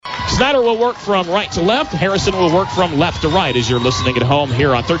Snyder will work from right to left. Harrison will work from left to right as you're listening at home here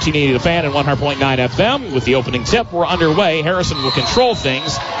on 1380 The Fan and 100.9 FM. With the opening tip, we're underway. Harrison will control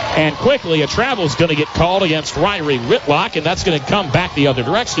things. And quickly, a travel is going to get called against Riley Whitlock, and that's going to come back the other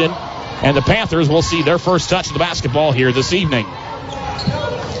direction. And the Panthers will see their first touch of the basketball here this evening.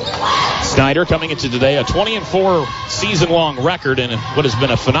 Snyder coming into today a 20-4 season-long record and what has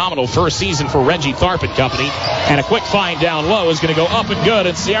been a phenomenal first season for Reggie Tharp and company. And a quick find down low is going to go up and good,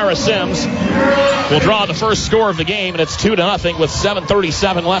 and Sierra Sims will draw the first score of the game, and it's 2-0 with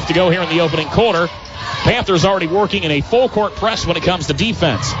 7:37 left to go here in the opening quarter. Panthers already working in a full-court press when it comes to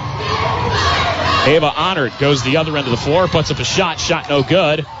defense. Ava Honert goes the other end of the floor, puts up a shot no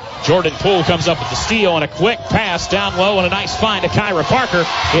good. Jordan Poole comes up with the steal and a quick pass down low and a nice find to Kyra Parker.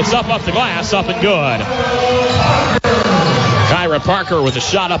 It's up the glass, up and good. Kyra Parker with a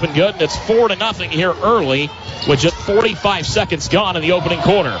shot up and good, and it's 4-0 here early with just 45 seconds gone in the opening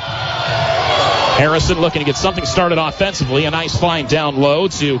quarter. Harrison looking to get something started offensively. A nice find down low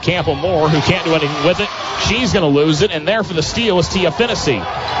to Campbell Moore, who can't do anything with it. She's going to lose it, and there for the steal is Tia Finnessy.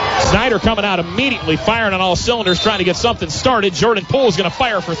 Snyder coming out immediately, firing on all cylinders, trying to get something started. Jordan Poole is going to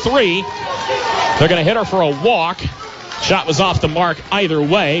fire for three. They're going to hit her for a walk. Shot was off the mark either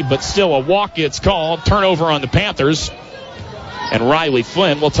way, but still a walk gets called. Turnover on the Panthers. And Riley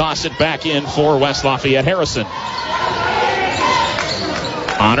Flynn will toss it back in for West Lafayette Harrison.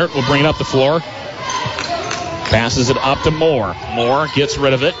 Honert will bring it up the floor. Passes it up to Moore. Moore gets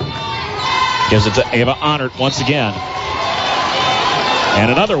rid of it. Gives it to Ava Honert once again.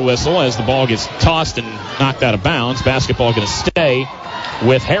 And another whistle as the ball gets tossed and knocked out of bounds. Basketball going to stay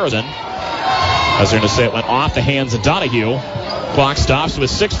with Harrison. As they're going to say it went off the hands of Donahue. Clock stops with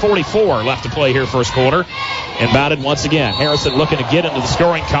 6:44 left to play here first quarter. Inbounded once again. Harrison looking to get into the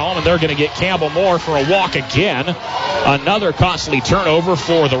scoring column, and they're going to get Campbell Moore for a walk again. Another costly turnover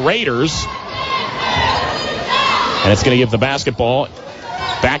for the Raiders. And it's going to give the basketball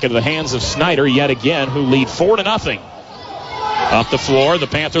back into the hands of Snyder yet again, who lead 4-0. Up the floor, the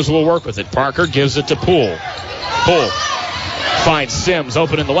Panthers will work with it. Parker gives it to Poole. Poole finds Sims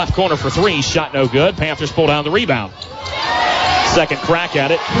open in the left corner for three. Shot no good. Panthers pull down the rebound. Second crack at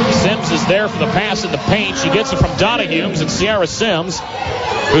it. Sims is there for the pass in the paint. She gets it from Donahue, and Sierra Sims,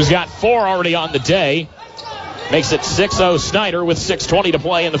 who's got 4 already on the day, makes it 6-0 Snyder with 6:20 to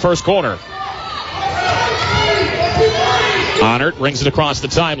play in the first quarter. Honert brings it across the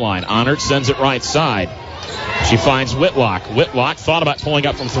timeline. Honert sends it right side. She finds Whitlock. Whitlock thought about pulling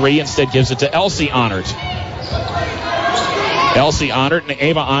up from three, instead gives it to Elsie Honert. Elsie Honert and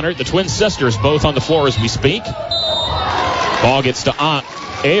Ava Honert, the twin sisters, both on the floor as we speak. Ball gets to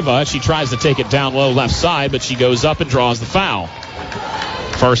Ava. She tries to take it down low left side, but she goes up and draws the foul.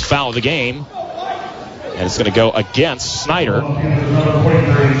 First foul of the game. And it's going to go against Snyder. And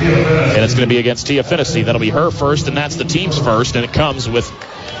it's going to be against Tia Finnessy. That'll be her first, and that's the team's first. And it comes with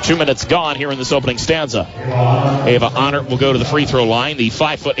 2 minutes gone here in this opening stanza. Ava Honert will go to the free throw line, the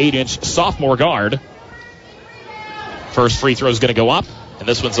 5'8" sophomore guard. First free throw is going to go up, and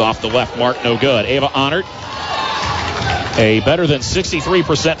this one's off the left mark, no good. Ava Honert, a better than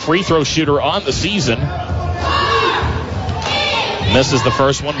 63% free throw shooter on the season. Misses the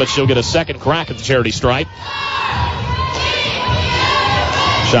first one, but she'll get a second crack at the charity stripe.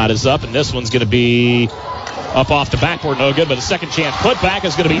 Shot is up, and this one's going to be up off the backboard, no good, but the second chance putback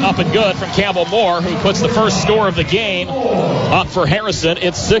is going to be up and good from Campbell Moore, who puts the first score of the game up for Harrison.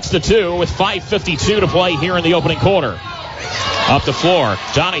 It's 6-2 with 5:52 to play here in the opening quarter. Up the floor,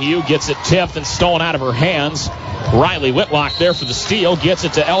 Donahue gets it tipped and stolen out of her hands. Riley Whitlock there for the steal, gets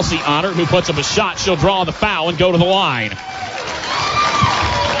it to Elsie Honert, who puts up a shot. She'll draw the foul and go to the line.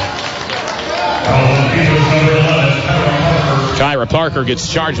 Kyra Parker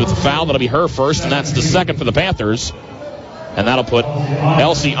gets charged with the foul. That'll be her first, and that's the second for the Panthers. And that'll put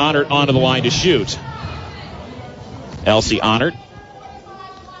Elsie Honert onto the line to shoot. Elsie Honert,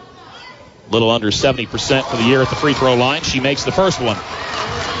 a little under 70% for the year at the free throw line. She makes the first one.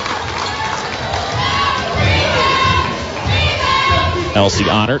 Elsie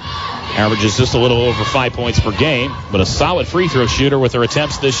Honert averages just a little over 5 points per game, but a solid free throw shooter with her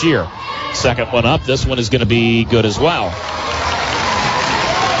attempts this year. Second one up. This one is going to be good as well.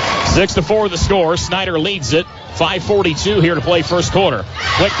 6-4 the score. Snyder leads it. 5:42 here to play first quarter.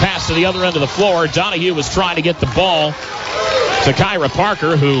 Quick pass to the other end of the floor. Donahue was trying to get the ball to Kyra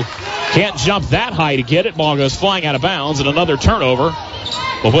Parker, who can't jump that high to get it. Ball goes flying out of bounds, and another turnover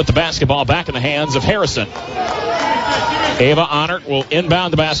will put the basketball back in the hands of Harrison. Ava Honert will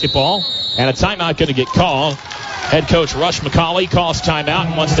inbound the basketball, and a timeout going to get called. Head coach Rush McCauley calls timeout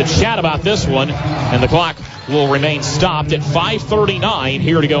and wants to chat about this one, and the clock will remain stopped at 5:39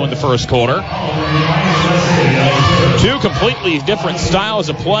 here to go in the first quarter. Two completely different styles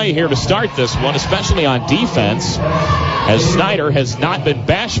of play here to start this one, especially on defense, as Snyder has not been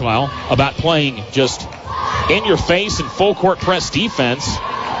bashful about playing just in your face and full court press defense,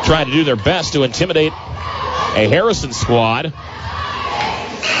 trying to do their best to intimidate a Harrison squad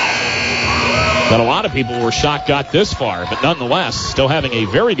that a lot of people were shocked got this far, but nonetheless still having a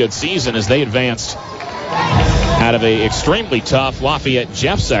very good season as they advanced out of a extremely tough Lafayette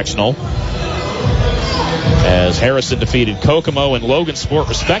Jeff sectional, as Harrison defeated Kokomo and Logansport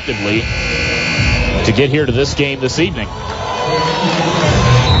respectively to get here to this game this evening.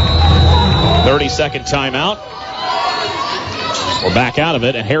 30-second timeout. We're back out of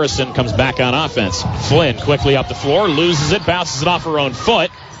it, and Harrison comes back on offense. Flynn quickly up the floor, loses it, bounces it off her own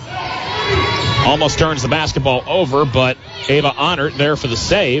foot. Almost turns the basketball over, but Ava Honert there for the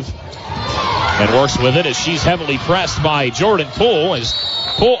save and works with it as she's heavily pressed by Jordan Poole, as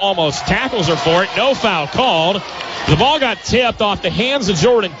Poole almost tackles her for it. No foul called. The ball got tipped off the hands of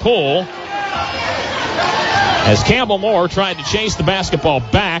Jordan Poole as Campbell Moore tried to chase the basketball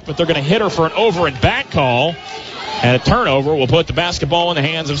back, but they're going to hit her for an over and back call, and a turnover will put the basketball in the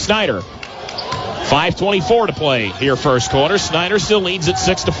hands of Snyder. 5:24 to play here first quarter. Snyder still leads at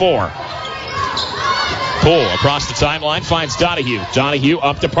 6-4. Poole across the timeline finds Donahue. Donahue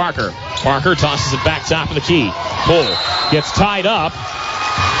up to Parker. Parker tosses it back top of the key. Poole gets tied up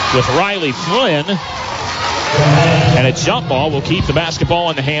with Riley Flynn, and a jump ball will keep the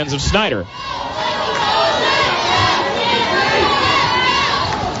basketball in the hands of Snyder.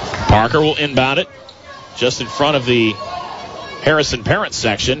 Parker will inbound it just in front of the Harrison parent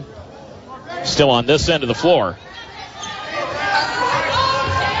section, still on this end of the floor.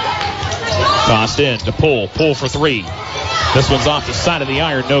 Tossed in to Poole. Poole for three. This one's off the side of the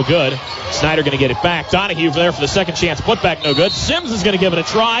iron, no good. Snyder going to get it back. Donahue there for the second chance. Put back, no good. Sims is going to give it a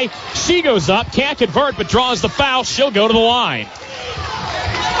try. She goes up, can't convert, but draws the foul. She'll go to the line.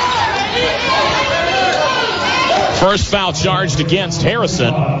 First foul charged against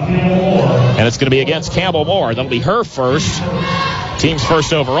Harrison, and it's going to be against Campbell Moore. That'll be her first. Team's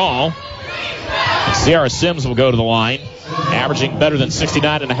first overall. Ciara Sims will go to the line, averaging better than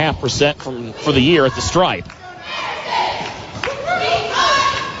 69.5% for the year at the stripe.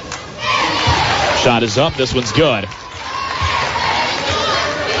 Shot is up. This one's good.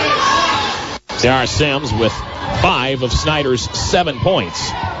 Ciara Sims with 5 of Snyder's 7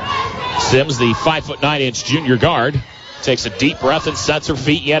 points. Sims, the 5'9" junior guard, takes a deep breath and sets her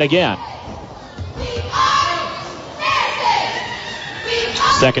feet yet again.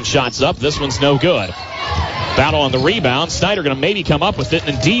 Second shot's up. This one's no good. Battle on the rebound. Snyder going to maybe come up with it,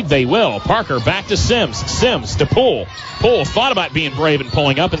 and indeed they will. Parker back to Sims. Sims to Poole. Poole thought about being brave and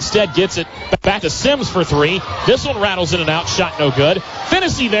pulling up. Instead gets it back to Sims for three. This one rattles in and out. Shot no good.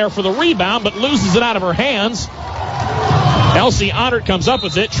 Finnessy there for the rebound, but loses it out of her hands. Elsie Honert comes up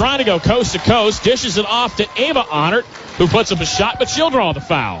with it, trying to go coast to coast. Dishes it off to Ava Honert, who puts up a shot, but she'll draw the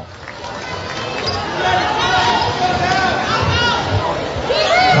foul.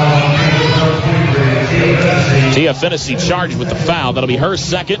 Tia Finnessy charged with the foul. That'll be her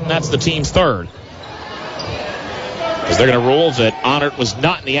second, and that's the team's third. Because they're going to rule that Honert was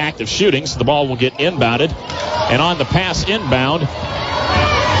not in the act of shooting, so the ball will get inbounded. And on the pass inbound,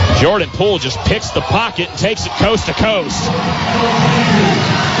 Jordan Poole just picks the pocket and takes it coast to coast.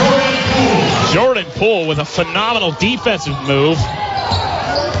 Jordan Poole with a phenomenal defensive move.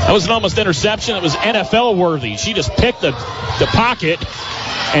 That was an almost interception. It was NFL worthy. She just picked the pocket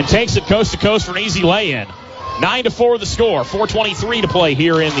and takes it coast to coast for an easy lay-in. 9-4 the score. 4:23 to play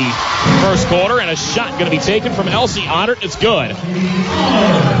here in the first quarter, and a shot going to be taken from Elsie Honert. It's good.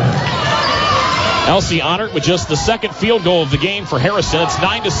 Elsie Honert with just the second field goal of the game for Harrison. It's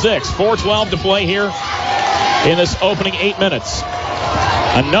 9-6. 4:12 to play here in this opening 8 minutes.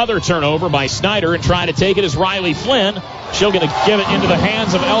 Another turnover by Snyder, and trying to take it is Riley Flynn. She'll going to give it into the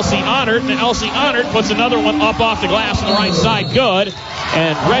hands of Elsie Honert, and Elsie Honert puts another one up off the glass on the right side. Good.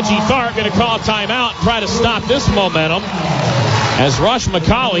 And Reggie Tharp going to call a timeout and try to stop this momentum, as Rush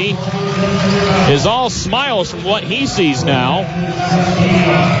McCauley is all smiles from what he sees now.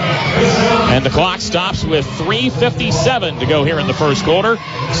 And the clock stops with 3:57 to go here in the first quarter.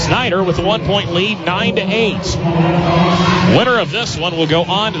 Snyder with a 1-point lead, 9-8. Winner of this one will go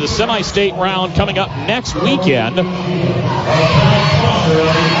on to the semi-state round coming up next weekend.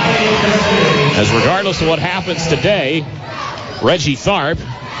 As regardless of what happens today, Reggie Tharp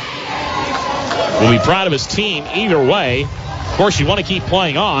will be proud of his team either way. Of course, you want to keep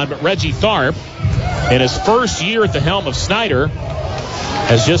playing on, but Reggie Tharp, in his first year at the helm of Snyder,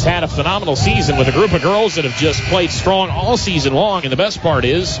 has just had a phenomenal season with a group of girls that have just played strong all season long. And the best part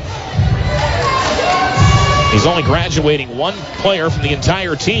is he's only graduating one player from the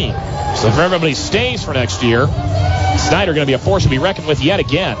entire team. So if everybody stays for next year, Snyder going to be a force to be reckoned with yet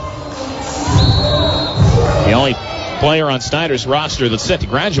again. The only player on Snyder's roster that's set to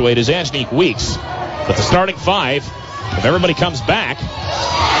graduate is Angenique Weeks. But the starting five, if everybody comes back,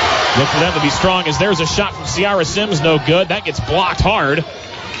 look for them to be strong, as there's a shot from Ciara Sims, no good. That gets blocked hard.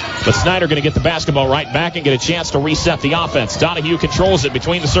 But Snyder going to get the basketball right back and get a chance to reset the offense. Donahue controls it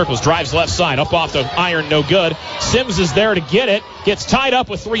between the circles, drives left side, up off the iron, no good. Sims is there to get it, gets tied up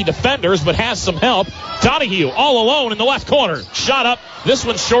with three defenders, but has some help. Donahue all alone in the left corner. Shot up, this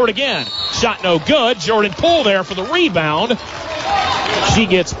one's short again. Shot no good. Jordan Poole there for the rebound. She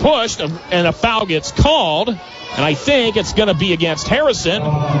gets pushed, and a foul gets called. And I think it's going to be against Harrison.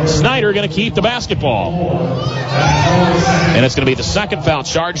 Snyder going to keep the basketball. And it's going to be the second foul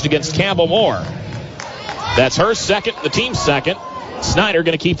charged against Campbell Moore. That's her second, the team's second. Snyder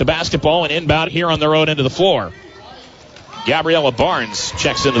going to keep the basketball and inbound here on their own end of the floor. Gabriella Barnes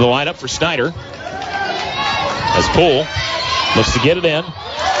checks into the lineup for Snyder. As Poole looks to get it in.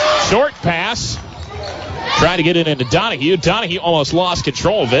 Short pass. Trying to get it into Donahue. Donahue almost lost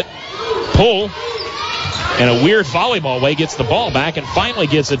control of it. Poole, in a weird volleyball way, gets the ball back and finally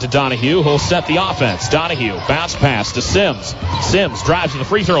gets it to Donahue, who'll set the offense. Donahue, bounce pass to Sims. Sims drives to the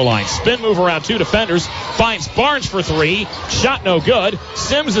free throw line. Spin move around two defenders. Finds Barnes for three. Shot no good.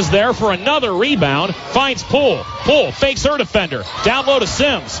 Sims is there for another rebound. Finds Poole. Poole fakes her defender. Down low to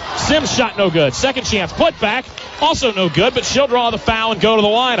Sims. Sims shot no good. Second chance. Put back. Also no good, but she'll draw the foul and go to the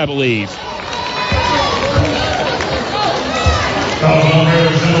line, I believe.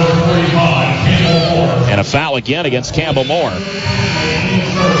 And a foul again against Campbell Moore.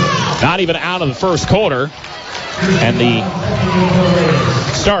 Not even out of the first quarter. And the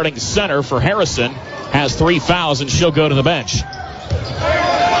starting center for Harrison has 3 fouls, and she'll go to the bench.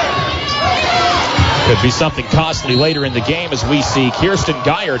 Could be something costly later in the game as we see Kirsten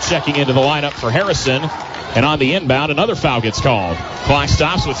Geyer checking into the lineup for Harrison. And on the inbound, another foul gets called. Clock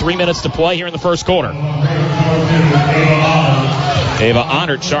stops with 3 minutes to play here in the first quarter. Ava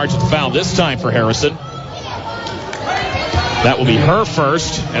Honert charged with the foul this time for Harrison. That will be her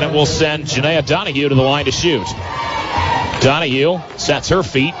first, and it will send Janaea Donahue to the line to shoot. Donahue sets her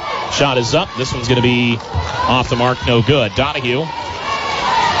feet. Shot is up. This one's going to be off the mark, no good. Donahue,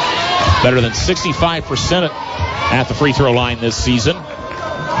 better than 65% at the free throw line this season.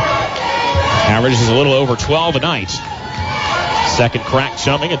 Averages a little over 12 a night. Second crack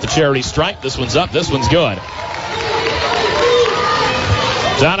chumming at the charity stripe. This one's up. This one's good.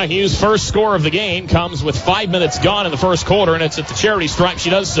 Donahue's first score of the game comes with 5 minutes gone in the first quarter, and it's at the charity stripe she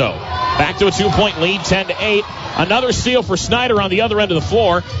does so. Back to a 2-point lead, 10-8. Another steal for Snyder on the other end of the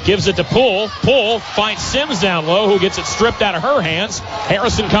floor. Gives it to Poole. Poole finds Sims down low, who gets it stripped out of her hands.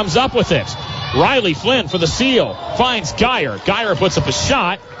 Harrison comes up with it. Riley Flynn for the steal. Finds Geyer. Geyer puts up a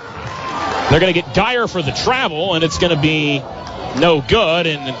shot. They're going to get Geyer for the travel, and it's going to be no good,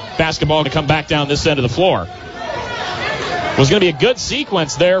 and basketball to come back down this end of the floor. Was going to be a good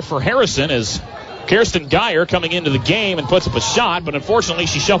sequence there for Harrison as Kirsten Geyer coming into the game and puts up a shot, but unfortunately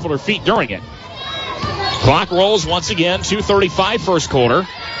she shuffled her feet during it. Clock rolls once again, 2:35 first quarter.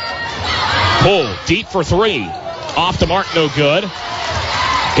 Poole deep for three. Off the mark, no good.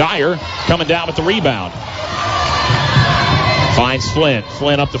 Geyer coming down with the rebound. Finds Flynn.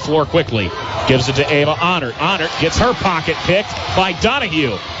 Flynn up the floor quickly. Gives it to Ava Honert. Honert gets her pocket picked by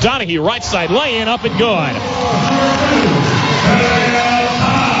Donahue. Donahue right side lay-in, up and good.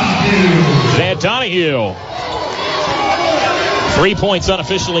 Janaea Donahue. 3 points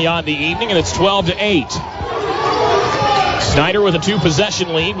unofficially on the evening, and it's 12-8. Snyder with a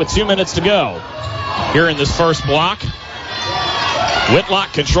 2-possession lead with 2 minutes to go. Here in this first block,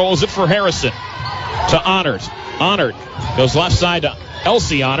 Whitlock controls it for Harrison. To Honert. Honert goes left side to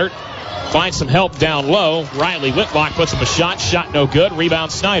Elsie Honert. Finds some help down low. Riley Whitlock puts up a shot. Shot no good.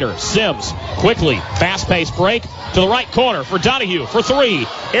 Rebound Snyder. Sims quickly. Fast-paced break to the right corner for Donahue for three.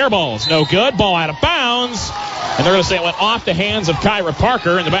 Air balls no good. Ball out of bounds. And they're going to say it went off the hands of Kyra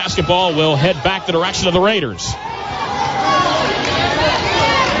Parker, and the basketball will head back the direction of the Raiders.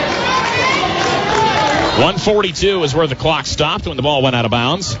 1:42 is where the clock stopped when the ball went out of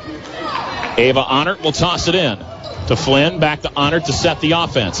bounds. Ava Honert will toss it in to Flynn. Back to Honert to set the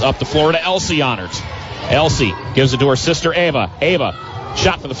offense. Up the floor to Elsie Honert. Elsie gives it to her sister Ava. Ava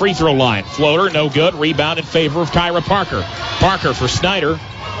Shot from the free throw line. Floater, no good. Rebound in favor of Kyra Parker. Parker for Snyder.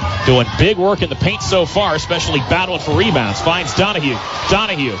 Doing big work in the paint so far, especially battling for rebounds. Finds Donahue.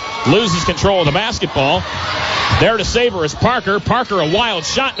 Donahue loses control of the basketball. There to save her is Parker. Parker, a wild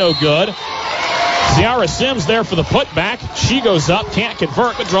shot, no good. Ciara Sims there for the putback. She goes up, can't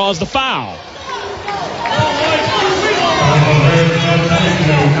convert, but draws the foul.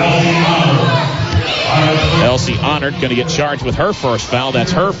 Elsie Honored going to get charged with her first foul.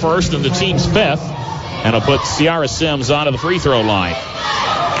 That's her first and the team's fifth. And it'll put Ciara Sims onto the free throw line.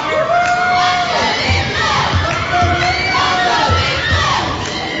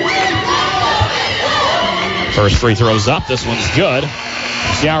 First free throw's up. This one's good.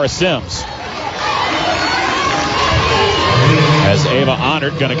 Ciara Sims. As Ava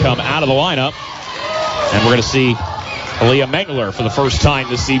Honored going to come out of the lineup. And we're going to see Aaliyah Mengler for the first time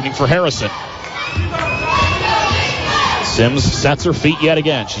this evening for Harrison. Sims sets her feet yet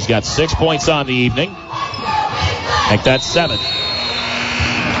again. She's got 6 points on the evening. Make that 7.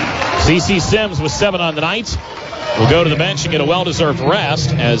 CeCe Sims with 7 on the night. Will go to the bench and get a well-deserved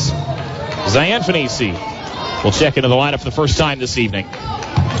rest as Zion Fanisi will check into the lineup for the first time this evening.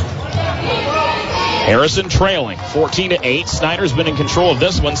 Harrison trailing 14-8. Snyder's been in control of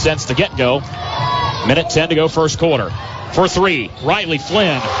this one since the get-go. Minute 10 to go first quarter. For 3, Riley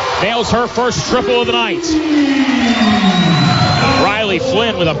Flynn nails her first triple of the night. Riley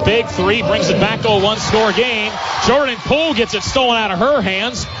Flynn with a big 3 brings it back to a one-score game. Jordan Poole gets it stolen out of her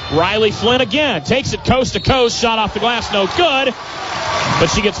hands. Riley Flynn again takes it coast to coast. Shot off the glass, no good. But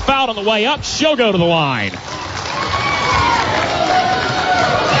she gets fouled on the way up. She'll go to the line.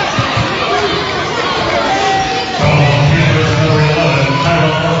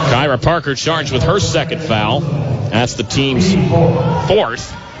 Kyra Parker charged with her second foul. That's the team's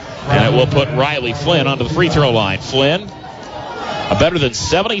fourth. And it will put Riley Flynn onto the free throw line. Flynn, a better than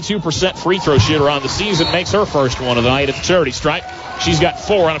 72% free throw shooter on the season, makes her first one of the night at the charity stripe. She's got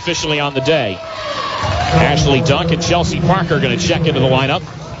 4 unofficially on the day. Ashley Dunk and Chelsea Parker are going to check into the lineup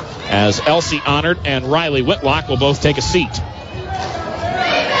as Elsie Honored and Riley Whitlock will both take a seat.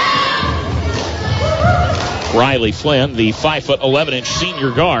 Riley Flynn, the 5'11"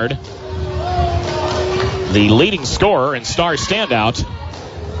 senior guard, the leading scorer and star standout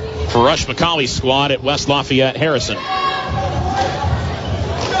for Rush McCauley's squad at West Lafayette Harrison.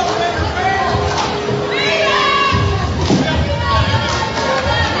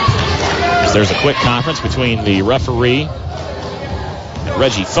 As there's a quick conference between the referee and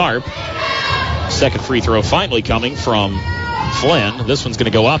Reggie Tharp. Second free throw finally coming from Flynn. This one's going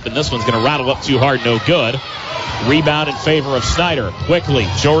to go up, and this one's going to rattle up too hard, no good. Rebound in favor of Snyder. Quickly,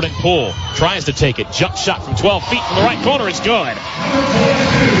 Jordan Poole tries to take it. Jump shot from 12 feet from the right corner. It's good.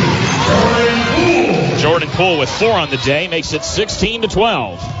 Jordan Poole with 4 on the day makes it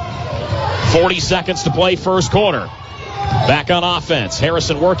 16-12. 40 seconds to play first quarter. Back on offense.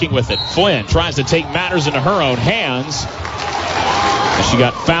 Harrison working with it. Flynn tries to take matters into her own hands. And she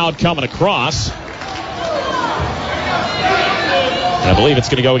got fouled coming across. And I believe it's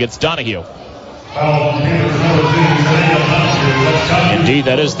going to go against Donahue. Indeed,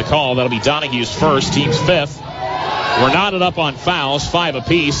 that is the call. That'll be Donahue's first, team's fifth. We're knotted up on fouls, 5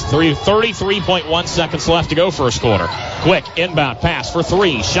 apiece. 33.1 seconds left to go first quarter. Quick inbound pass for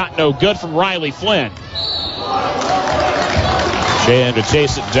 3. Shot no good from Riley Flynn. Trying to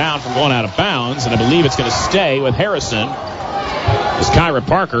chase it down from going out of bounds, and I believe it's going to stay with Harrison as Kyra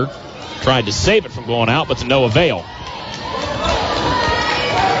Parker tried to save it from going out, but to no avail.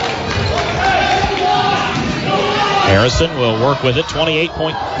 Harrison will work with it.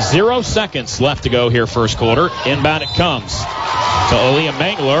 28.0 seconds left to go here first quarter. Inbound it comes to Aaliyah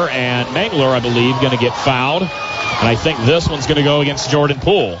Mengler, and Mengler, I believe, going to get fouled. And I think this one's going to go against Jordan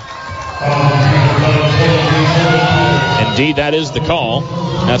Poole. Indeed, that is the call.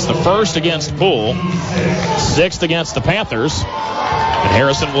 That's the first against Poole, 6th against the Panthers. And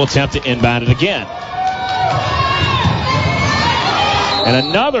Harrison will attempt to inbound it again. And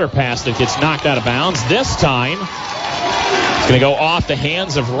another pass that gets knocked out of bounds. This time, it's going to go off the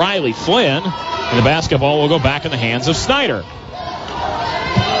hands of Riley Flynn, and the basketball will go back in the hands of Snyder.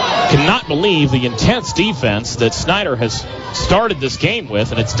 Cannot believe the intense defense that Snyder has started this game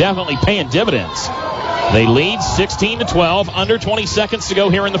with, and it's definitely paying dividends. They lead 16-12, under 20 seconds to go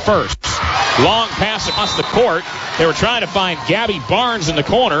here in the first. Long pass across the court. They were trying to find Gabby Barnes in the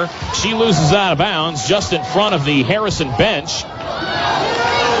corner. She loses out of bounds just in front of the Harrison bench.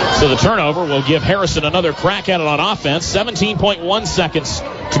 So the turnover will give Harrison another crack at it on offense. 17.1 seconds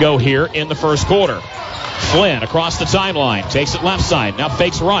to go here in the first quarter. Flynn across the timeline. Takes it left side. Now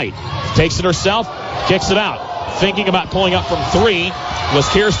fakes right. Takes it herself. Kicks it out. Thinking about pulling up from 3. was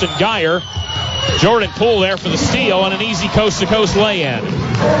Kirsten Geyer. Jordan Poole there for the steal and an easy coast-to-coast lay-in.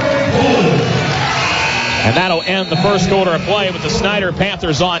 And that'll end the first quarter of play with the Snyder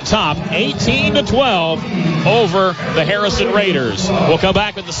Panthers on top, 18-12 over the Harrison Raiders. We'll come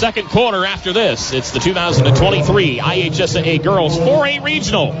back with the second quarter after this. It's the 2023 IHSAA Girls 4A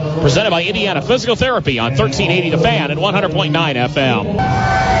Regional, presented by Indiana Physical Therapy on 1380 The Fan and 100.9 FM.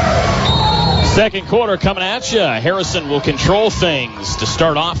 Second quarter coming at you. Harrison will control things to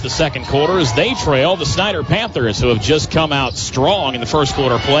start off the second quarter as they trail the Snyder Panthers, who have just come out strong in the first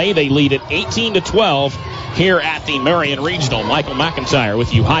quarter play. They lead it 18-12 here at the Marion Regional. Michael McIntyre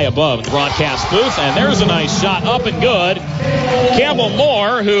with you high above in the broadcast booth, and there's a nice shot up and good. Campbell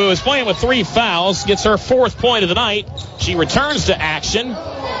Moore, who is playing with 3 fouls, gets her 4th point of the night. She returns to action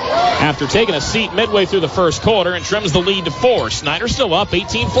after taking a seat midway through the first quarter and trims the lead to 4. Snyder still up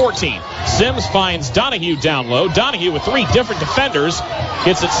 18-14. Sims finds Donahue down low. Donahue with 3 different defenders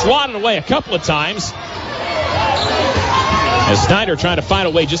gets it slotted away a couple of times. As Snyder trying to find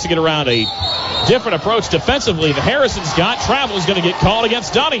a way just to get around a different approach defensively that Harrison's got. Travel is going to get called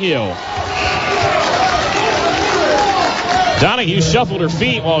against Donahue. Donahue shuffled her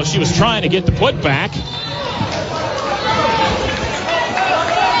feet while she was trying to get the putback.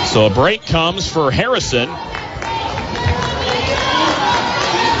 So a break comes for Harrison.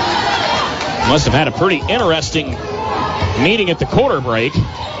 Must have had a pretty interesting meeting at the quarter break.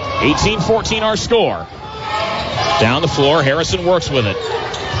 18-14 our score. Down the floor, Harrison works with it.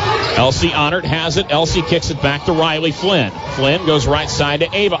 Elsie Honert has it. Elsie kicks it back to Riley Flynn. Flynn goes right side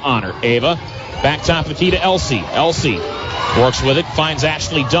to Ava Honert. Ava back top of the key to Elsie. Elsie works with it, finds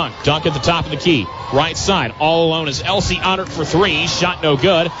Ashley Dunk. Dunk at the top of the key. Right side, all alone is Elsie Honert for 3. Shot no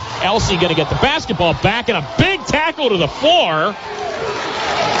good. Elsie going to get the basketball back and a big tackle to the floor.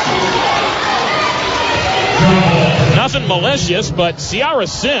 Nothing malicious, but Ciara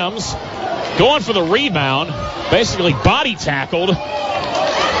Sims going for the rebound. Basically body tackled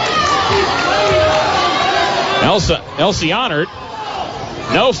Elsie Honert.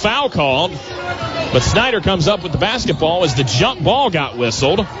 No foul called, but Snyder comes up with the basketball as the jump ball got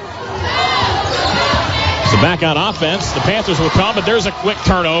whistled. So back on offense, the Panthers will come, but there's a quick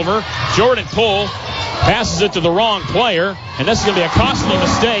turnover. Jordan Poole passes it to the wrong player, and this is going to be a costly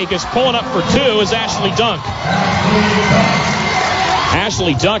mistake as pulling up for 2 is Ashley Dunk.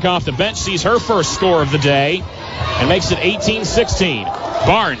 Ashley Dunk off the bench sees her first score of the day and makes it 18-16.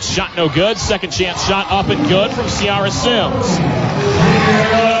 Barnes, shot no good. Second chance shot up and good from Ciara Sims.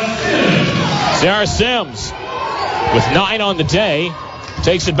 Ciara Sims with 9 on the day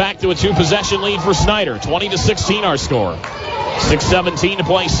takes it back to a 2-possession lead for Snyder. 20-16 our score. 6:17 to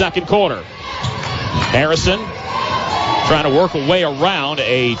play second quarter. Harrison trying to work a way around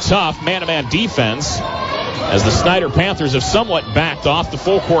a tough man-to-man defense as the Snyder Panthers have somewhat backed off the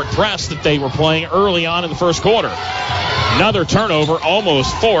full-court press that they were playing early on in the first quarter. Another turnover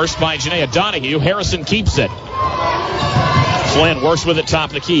almost forced by Janaea Donahue. Harrison keeps it. Flynn works with it top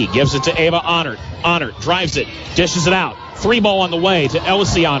of the key. Gives it to Ava Honert. Honert drives it. Dishes it out. 3 ball on the way to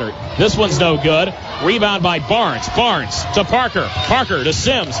Elsie Honert. This one's no good. Rebound by Barnes. Barnes to Parker. Parker to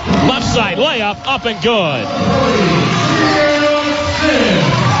Sims. Left side layup. Up and good.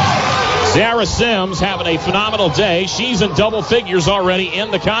 Ciara Sims having a phenomenal day. She's in double figures already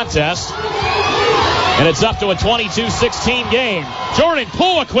in the contest. And it's up to a 22-16 game. Jordan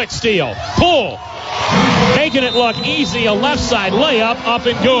Poole, a quick steal. Poole making it look easy. A left side layup, up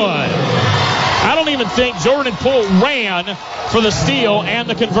and good. I don't even think Jordan Poole ran for the steal and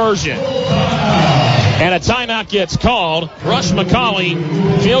the conversion. And a timeout gets called. Rush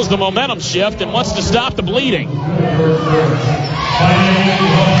McCauley feels the momentum shift and wants to stop the bleeding.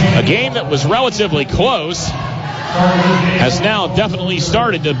 A game that was relatively close has now definitely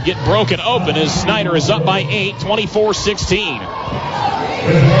started to get broken open as Snyder is up by 8, 24-16.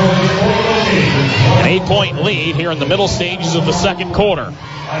 An 8-point lead here in the middle stages of the second quarter.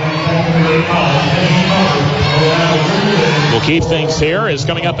 We'll keep things here as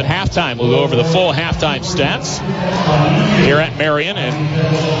coming up at halftime. We'll go over the full halftime stats here at Marion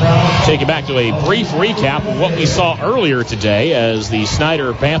and take you back to a brief recap of what we saw earlier today as the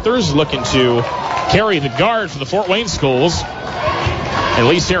Snyder Panthers looking to carry the guard for the Fort Wayne schools, at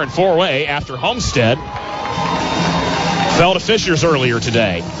least here in 4A, after Homestead fell to Fishers earlier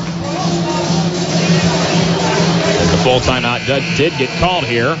today. And the full timeout did get called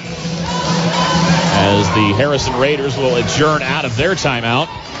here as the Harrison Raiders will adjourn out of their timeout,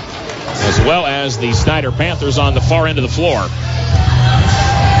 as well as the Snyder Panthers on the far end of the floor.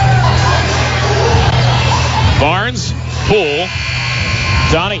 Barnes, Poole,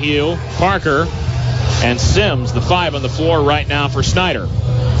 Donahue, Parker, And Sims, the 5 on the floor right now for Snyder.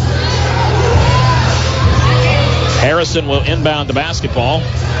 Harrison will inbound the basketball.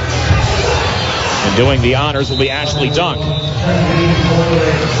 And doing the honors will be Ashley Dunk.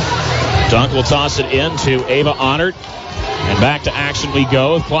 Dunk will toss it in to Ava Honert. And back to action we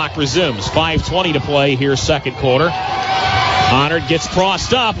go. The clock resumes. 5:20 to play here, second quarter. Honert gets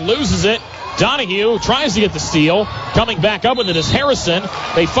crossed up, loses it. Donahue tries to get the steal. Coming back up with it is Harrison.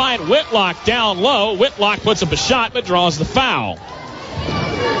 They find Whitlock down low. Whitlock puts up a shot but draws the foul.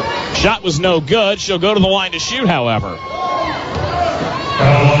 Shot was no good. She'll go to the line to shoot, however.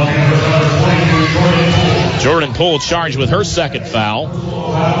 Jordan Poole charged with her second foul.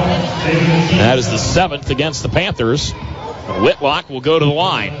 That is the 7th against the Panthers. Whitlock will go to the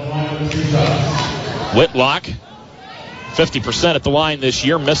line. Whitlock, 50% at the line this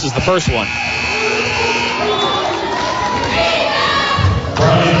year, misses the first one.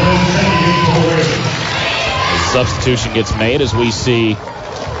 The substitution gets made as we see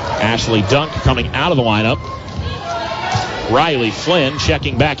Ashley Dunk coming out of the lineup. Riley Flynn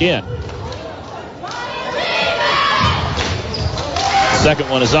checking back in. Second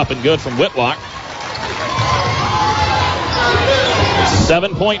one is up and good from Whitlock. It's a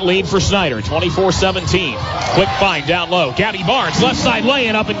 7-point lead for Snyder, 24-17. Quick find down low. Gabby Barnes, left side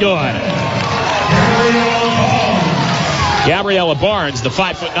laying up and good. Gabriella Barnes, the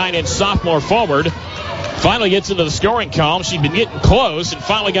 5'9" sophomore forward, finally gets into the scoring column. She'd been getting close and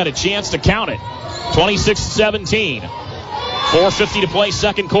finally got a chance to count it. 26-17. 4:50 to play,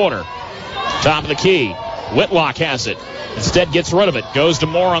 second quarter. Top of the key. Whitlock has it. Instead gets rid of it. Goes to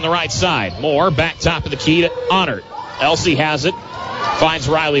Moore on the right side. Moore back top of the key to Honert. Elsie has it. Finds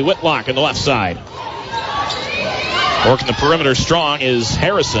Riley Whitlock on the left side. Working the perimeter strong is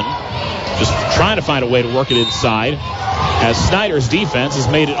Harrison. Just trying to find a way to work it inside, as Snyder's defense has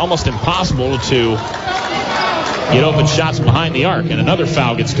made it almost impossible to get open shots behind the arc. And another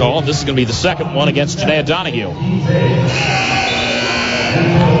foul gets called. This is going to be the second one against Janaea Donahue.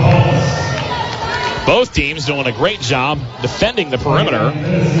 Both teams doing a great job defending the perimeter,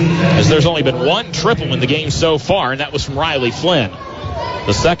 as there's only been one triple in the game so far, and that was from Riley Flynn.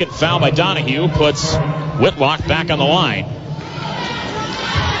 The second foul by Donahue puts Whitlock back on the line.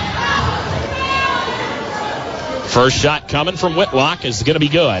 First shot coming from Whitlock is going to be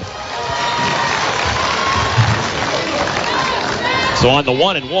good. So on the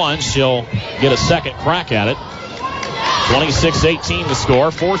 1-and-1, she'll get a second crack at it. 26-18 the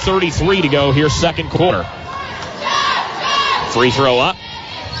score. 4:33 to go here, second quarter. Free throw up.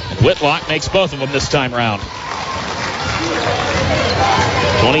 And Whitlock makes both of them this time round.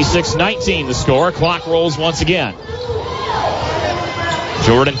 26-19 the score. Clock rolls once again.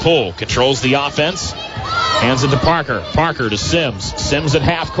 Jordan Poole controls the offense. Hands it to Parker. Parker to Sims. Sims at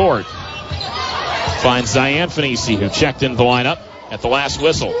half court. Finds Diane Finisi, who checked into the lineup at the last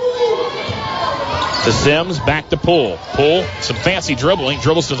whistle. To Sims, back to Poole. Poole, some fancy dribbling.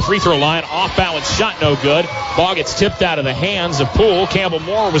 Dribbles to the free throw line. Off balance shot, no good. Ball gets tipped out of the hands of Poole. Campbell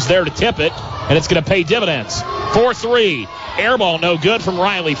Moore was there to tip it, and it's going to pay dividends. 4-3. Air ball no good from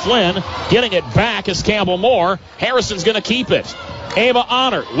Riley Flynn. Getting it back is Campbell Moore. Harrison's going to keep it. Ava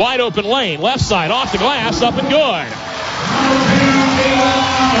Honert, wide open lane. Left side, off the glass, up and good.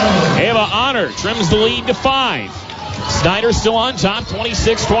 Ava Honert trims the lead to 5. Snyder still on top,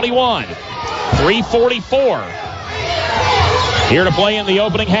 26-21. 3:44 here to play in the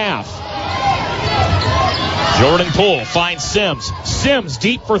opening half. Jordan Poole finds Sims. Sims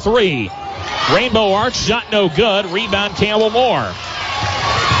deep for 3. Rainbow arch, shot no good. Rebound Campbell Moore.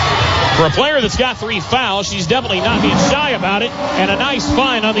 For a player that's got 3 fouls, she's definitely not being shy about it. And a nice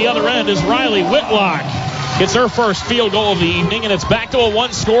find on the other end is Riley Whitlock. Gets her first field goal of the evening, and it's back to a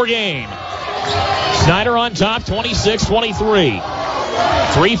 1-score game. Snyder on top, 26-23.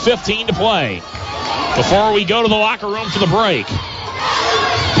 3:15 to play before we go to the locker room for the break.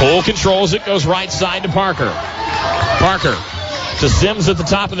 Poole controls it, goes right side to Parker. Parker to Sims at the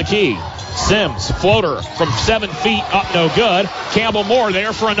top of the key. Sims, floater from 7 feet, up no good. Campbell Moore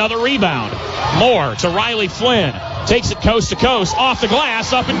there for another rebound. Moore to Riley Flynn. Takes it coast to coast, off the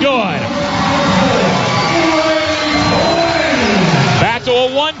glass, up and good. Back to a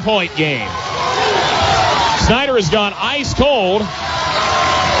 1-point game. Snyder has gone ice cold.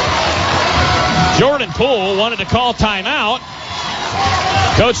 Jordan Poole wanted to call timeout.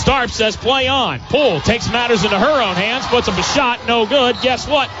 Coach Starp says play on. Poole takes matters into her own hands, puts up a shot, no good. Guess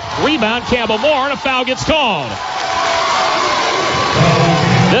what? Rebound Campbell Moore, and a foul gets called.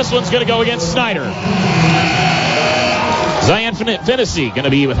 This one's going to go against Snyder. Diane Finisi going to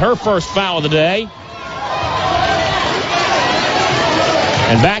be with her first foul of the day.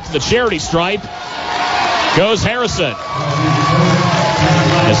 And back to the charity stripe goes Harrison.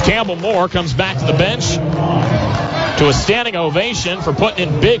 As Campbell Moore comes back to the bench to a standing ovation for putting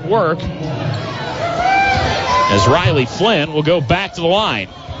in big work, as Riley Flynn will go back to the line.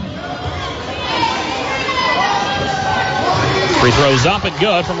 Free throws up and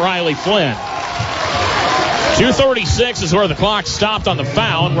good from Riley Flynn. 2:36 is where the clock stopped on the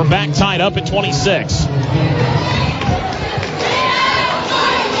foul, and we're back tied up at 26.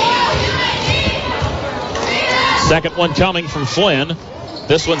 Second one coming from Flynn.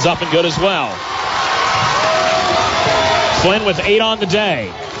 This one's up and good as well. Flynn with 8 on the day.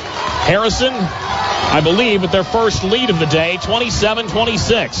 Harrison, I believe, with their first lead of the day,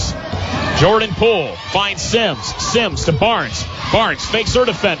 27-26. Jordan Poole finds Sims. Sims to Barnes. Barnes fakes her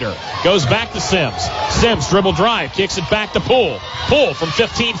defender. Goes back to Sims. Sims dribble drive. Kicks it back to Poole. Poole from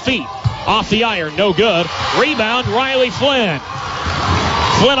 15 feet. Off the iron. No good. Rebound, Riley Flynn.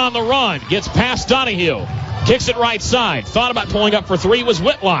 Flynn on the run. Gets past Donahue. Kicks it right side. Thought about pulling up for 3 was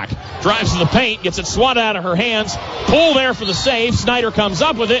Whitlock. Drives to the paint. Gets it swatted out of her hands. Poole there for the save. Snyder comes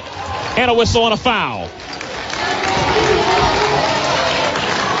up with it. And a whistle and a foul.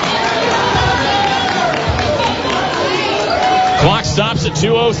 Clock stops at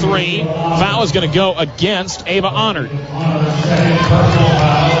 2:03. Foul is going to go against Ava Honored.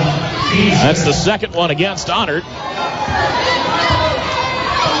 That's the second one against Honored.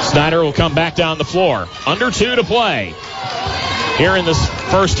 Snyder will come back down the floor. Under 2 to play here in this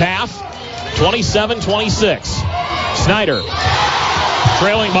first half. 27-26. Snyder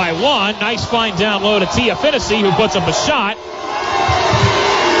trailing by 1. Nice find down low to Tia Finnessy, who puts up a shot.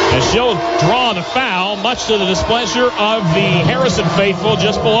 And she'll draw the foul, much to the displeasure of the Harrison faithful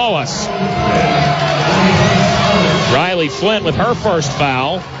just below us. Riley Flynn with her first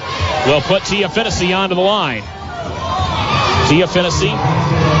foul will put Tia Finnessy onto the line. Tia Finnessy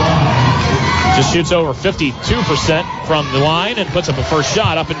just shoots over 52% from the line and puts up a first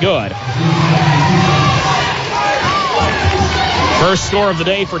shot up and good. First score of the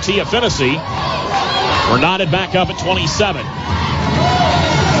day for Tia Finnessy. We're knotted back up at 27.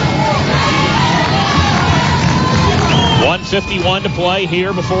 1:51 to play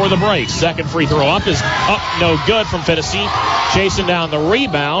here before the break. Second free throw up is up, no good from Finnessy. Chasing down the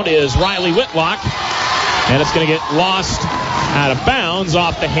rebound is Riley Whitlock. And it's going to get lost out of bounds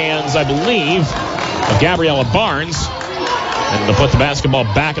off the hands, I believe, of Gabriella Barnes. And they'll put the basketball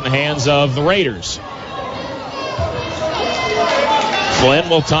back in the hands of the Raiders. Flynn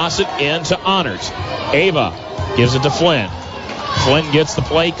will toss it into Honors. Ava gives it to Flynn. Flynn gets the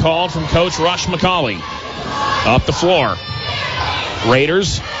play called from Coach Rush McCauley. Up the floor.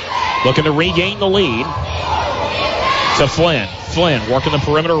 Raiders looking to regain the lead to Flynn. Flynn working the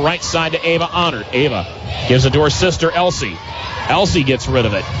perimeter right side to Ava Honored. Ava gives it to her sister Elsie. Elsie gets rid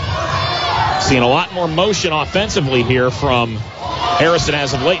of it. Seeing a lot more motion offensively here from Harrison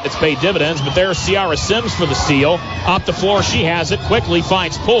as of late. It's paid dividends, but there's Ciara Sims for the steal. Up the floor, she has it. Quickly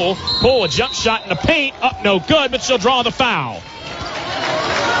finds Poole. Poole, a jump shot in the paint. Up no good, but she'll draw the foul.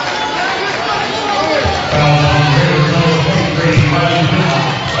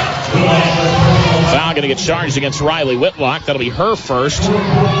 Foul going to get charged against Riley Whitlock. That'll be her first.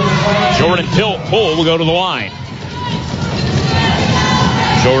 Jordan Poole will go to the line.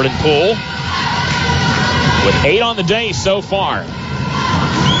 Jordan Poole with 8 on the day so far.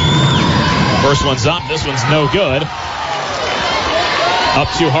 First one's up. This one's no good. Up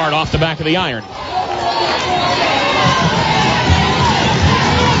too hard off the back of the iron.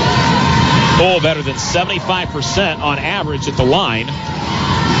 Poole better than 75% on average at the line.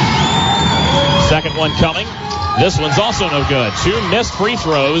 Second one coming. This one's also no good. 2 missed free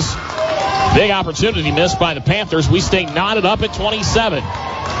throws. Big opportunity missed by the Panthers. We stay knotted up at 27.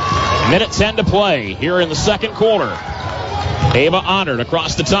 Minute 10 to play here in the second quarter. Ava Honored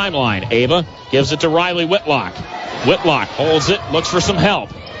across the timeline. Ava gives it to Riley Whitlock. Whitlock holds it, looks for some help.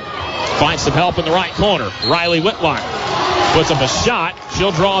 Finds some help in the right corner. Riley Whitlock puts up a shot.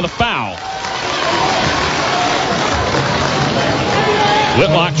 She'll draw the foul.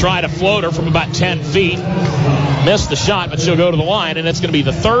 Whitlock tried a floater from about 10 feet. Missed the shot, but she'll go to the line, and it's going to be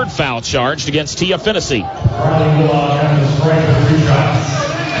the third foul charged against Tia Finnessy.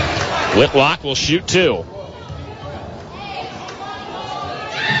 Whitlock will shoot 2.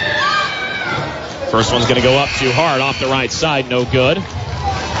 First one's going to go up too hard off the right side. No good.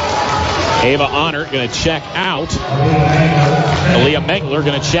 Ava Honored going to check out. Aaliyah Mengler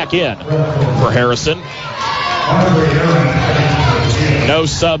going to check in for Harrison. No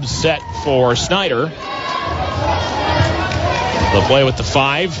sub set for Snyder. They'll play with the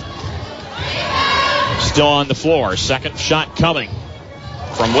 5. Still on the floor. Second shot coming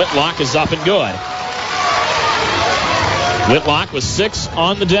from Whitlock is up and good. Whitlock with 6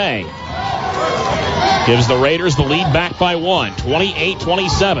 on the day. Gives the Raiders the lead back by 1.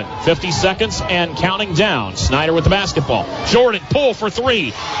 28-27. 50 seconds and counting down. Snyder with the basketball. Jordan Poole for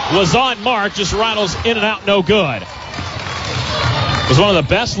 3. Was on mark. Just rattles in and out. No good. It was one of the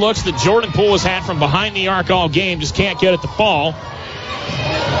best looks that Jordan Poole has had from behind the arc all game. Just can't get it to fall.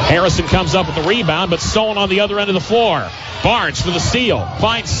 Harrison comes up with the rebound, but Stone on the other end of the floor. Barnes for the steal.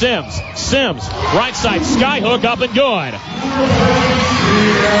 Finds Sims. Sims, right side, skyhook up and good.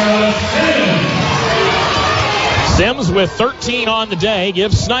 Sims with 13 on the day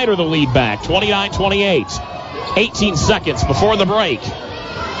gives Snyder the lead back. 29-28. 18 seconds before the break.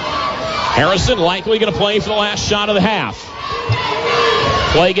 Harrison likely going to play for the last shot of the half.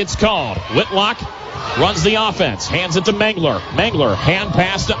 Play gets called. Whitlock runs the offense. Hands it to Mengler. Mengler, hand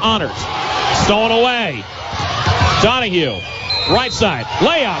pass to Honors. Stolen away. Donahue, right side,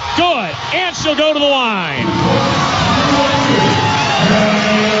 layup, good, and she'll go to the line.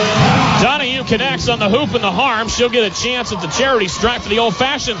 Donahue connects on the hoop and the harm. She'll get a chance at the charity stripe for the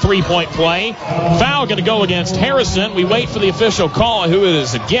old-fashioned three-point play. Foul going to go against Harrison. We wait for the official call who it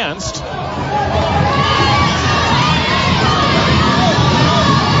is against.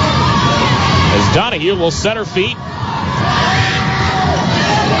 As Donahue will set her feet.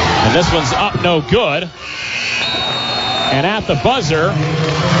 And this one's up no good. And at the buzzer,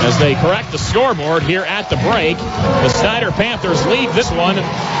 as they correct the scoreboard here at the break, the Snyder Panthers lead this one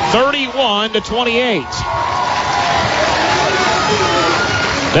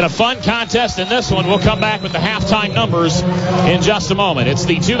 31-28. Been a fun contest in this one. We'll come back with the halftime numbers in just a moment. It's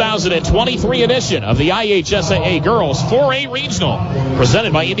the 2023 edition of the IHSAA Girls 4A Regional,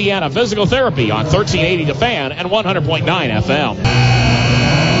 presented by Indiana Physical Therapy on 1380 The Fan and 100.9 FM.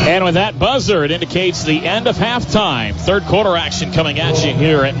 And with that buzzer, it indicates the end of halftime. Third quarter action coming at you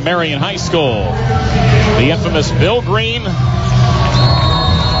here at Marion High School. The infamous Bill Green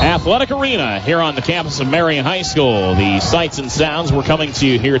Athletic Arena here on the campus of Marion High School. The sights and sounds we're coming to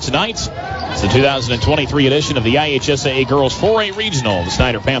you here tonight. It's the 2023 edition of the IHSAA Girls 4A Regional. The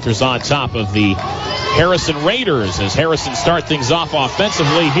Snyder Panthers on top of the Harrison Raiders as Harrison start things off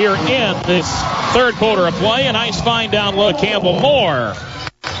offensively here in this third quarter of play. A nice find down low. Campbell Moore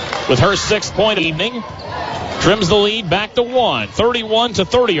with her 6-point evening. Trims the lead back to 1.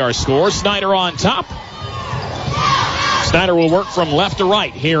 31-30 our score. Snyder on top. Snyder will work from left to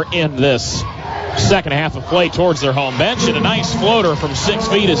right here in this second half of play towards their home bench. And a nice floater from 6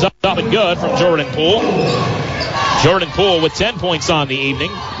 feet is up and good from Jordan Poole. Jordan Poole with 10 points on the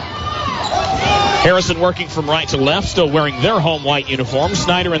evening. Harrison working from right to left, still wearing their home white uniforms.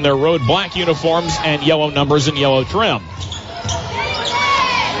 Snyder in their road black uniforms and yellow numbers and yellow trim.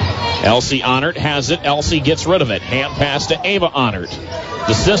 Elsie Honert has it. Elsie gets rid of it. Hand pass to Ava Honert.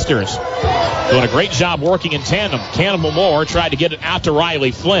 The sisters doing a great job working in tandem. Campbell Moore tried to get it out to Riley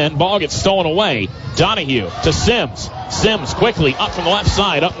Flynn. Ball gets stolen away. Donahue to Sims. Sims quickly up from the left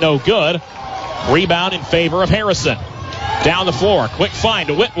side. Up no good. Rebound in favor of Harrison. Down the floor. Quick find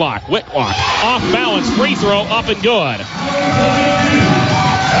to Whitlock. Whitlock off balance. Free throw up and good.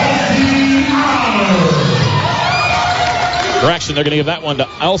 Correction, they're going to give that one to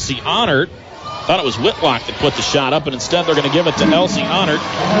Elsie Honert. Thought it was Whitlock that put the shot up, and instead they're going to give it to Elsie Honert.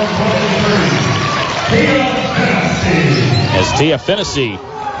 As Tia Finnessy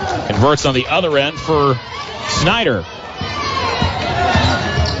converts on the other end for Snyder.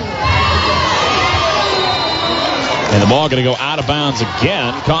 And the ball going to go out of bounds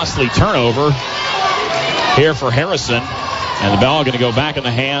again. Costly turnover here for Harrison. And the ball going to go back in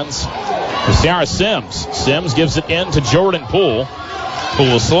the hands of Ciara Sims. Sims gives it in to Jordan Poole, who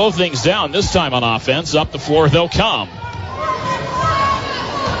will slow things down this time on offense. Up the floor they'll come.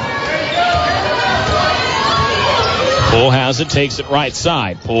 Poole has it, takes it right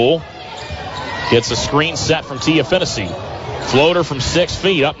side. Poole gets a screen set from Tia Finnessy. Floater from 6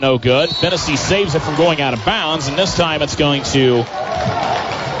 feet, up no good. Finnessy saves it from going out of bounds, and this time it's going to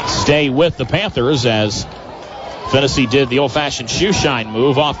stay with the Panthers as Finnessy did the old-fashioned shoe shine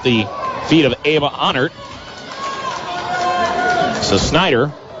move off the feet of Ava Honert. So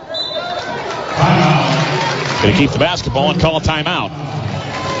Snyder going to keep the basketball and call a timeout.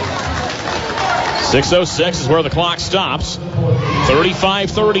 6:06 is where the clock stops.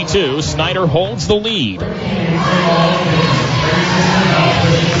 35-32. Snyder holds the lead.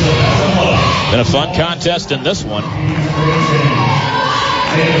 Been a fun contest in this one,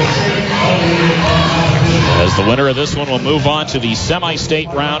 as the winner of this one will move on to the semi-state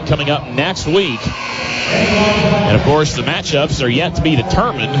round coming up next week. And, of course, the matchups are yet to be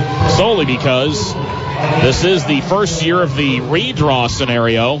determined solely because this is the first year of the redraw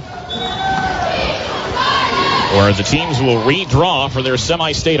scenario. where the teams will redraw for their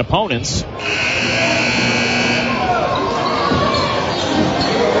semi-state opponents.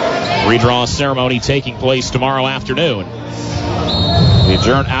 Redraw ceremony taking place tomorrow afternoon. We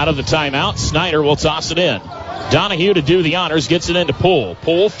adjourn out of the timeout. Snyder will toss it in. Donahue to do the honors, gets it into Poole.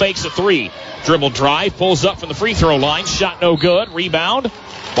 Poole fakes a three. Dribble drive, pulls up from the free throw line. Shot no good. Rebound.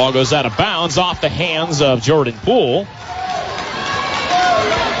 Ball goes out of bounds off the hands of Jordan Poole.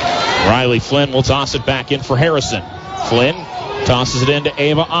 Riley Flynn will toss it back in for Harrison. Flynn tosses it into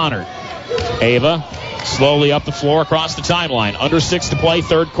Ava Honor. Ava slowly up the floor across the timeline. Under 6 to play,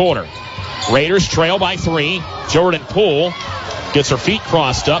 third quarter. Raiders trail by 3. Jordan Poole gets her feet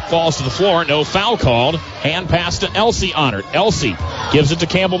crossed up, falls to the floor. No foul called. Hand pass to Elsie Honor. Elsie gives it to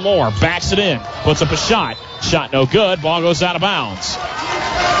Campbell Moore. Backs it in. Puts up a shot. Shot no good. Ball goes out of bounds.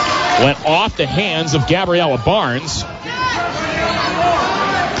 Went off the hands of Gabriella Barnes.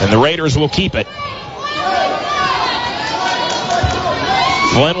 And the Raiders will keep it.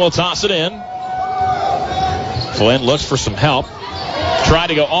 Flynn will toss it in. Flynn looks for some help. Tried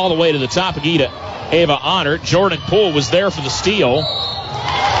to go all the way to the top and get Ava Honor. Jordan Poole was there for the steal.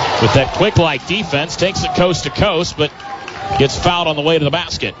 With that quick-like defense, takes it coast to coast, but gets fouled on the way to the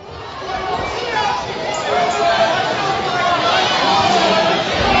basket.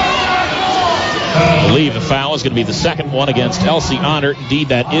 I believe the foul is going to be the second one against Elsie Honor. Indeed,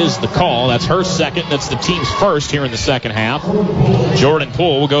 that is the call. That's her second. That's the team's first here in the second half. Jordan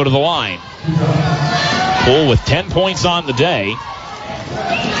Poole will go to the line. Poole with 10 points on the day.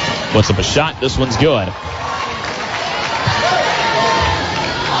 Puts up a shot. This one's good.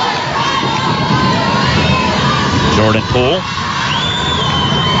 Jordan Poole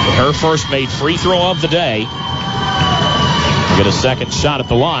with her first made free throw of the day. We'll get a second shot at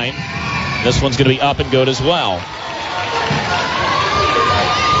the line. This one's going to be up and good as well.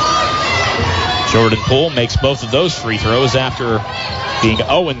 Jordan Poole makes both of those free throws after being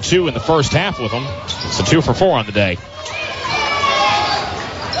 0-2 in the first half with them. It's a 2 for 4 on the day.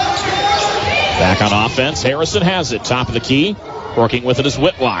 Back on offense, Harrison has it. Top of the key. Working with it is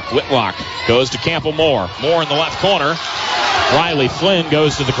Whitlock. Whitlock goes to Campbell Moore. Moore in the left corner. Riley Flynn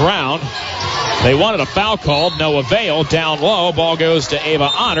goes to the ground. They wanted a foul called. No avail. Down low. Ball goes to Ava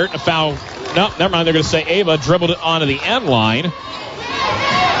Honor. A foul. No, never mind. They're going to say Ava dribbled it onto the end line.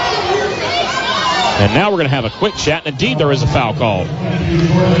 And now we're going to have a quick chat. And indeed, there is a foul called.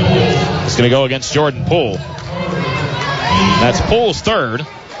 It's going to go against Jordan Poole. That's Poole's third.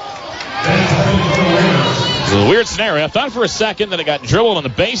 It's a weird scenario. I thought for a second that it got dribbled on the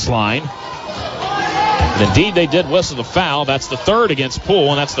baseline. And indeed, they did whistle the foul. That's the third against Poole,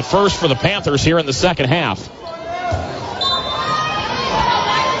 and that's the first for the Panthers here in the second half.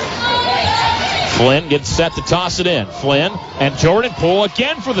 Flynn gets set to toss it in. Flynn and Jordan Poole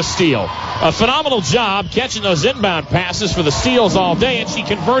again for the steal. A phenomenal job catching those inbound passes for the steals all day, and she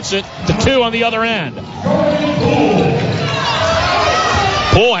converts it to 2 on the other end.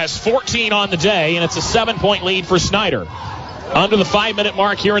 Poole has 14 on the day, and it's a 7-point lead for Snyder. Under the 5-minute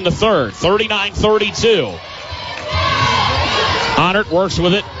mark here in the third. 39-32. Honert works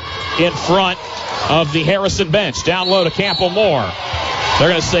with it in front of the Harrison bench. Down low to Campbell Moore. They're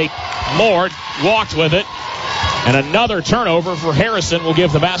going to say Moore walked with it. And another turnover for Harrison will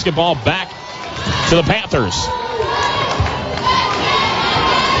give the basketball back to the Panthers.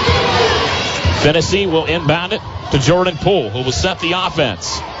 Fennessy will inbound it to Jordan Poole, who will set the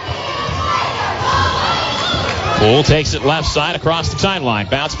offense. Poole takes it left side across the timeline.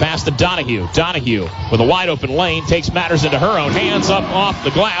 Bounce pass to Donahue. Donahue with a wide open lane takes matters into her own hands. Up off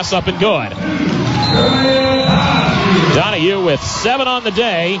the glass, up and good. Donahue with 7 on the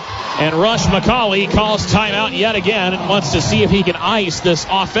day. And Rush McCauley calls timeout yet again and wants to see if he can ice this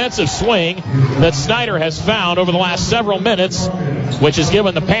offensive swing that Snyder has found over the last several minutes, which has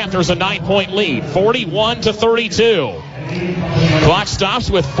given the Panthers a 9-point lead, 41-32. Clock stops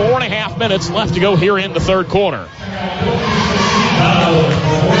with 4.5 minutes left to go here in the third quarter.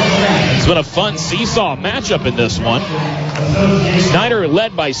 It's been a fun seesaw matchup in this one. Snyder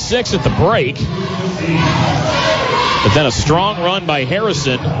led by 6 at the break. But then a strong run by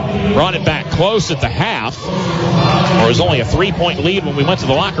Harrison brought it back close at the half. Or it was only a 3-point lead when we went to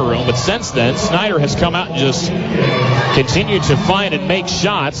the locker room. But since then, Snyder has come out and just continued to find and make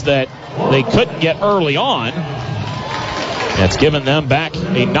shots that they couldn't get early on. That's given them back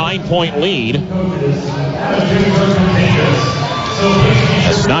a 9-point lead.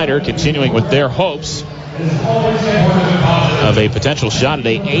 As Snyder continuing with their hopes of a potential shot at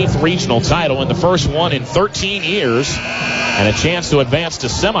an 8th regional title, in the first one in 13 years, and a chance to advance to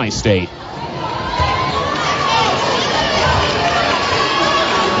semi-state.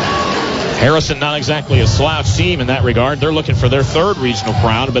 Harrison, not exactly a slouch team in that regard. They're looking for their third regional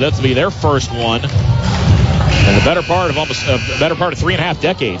crown, but that's to be their first one in the better part of 3.5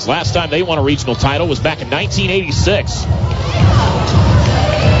 decades. Last time they won a regional title was back in 1986.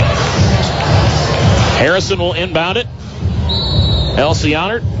 Harrison will inbound it. Elsie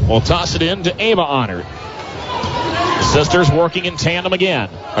Honert will toss it in to Ava Honert. The sisters working in tandem again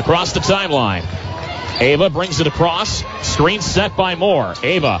across the timeline. Ava brings it across. Screen set by Moore.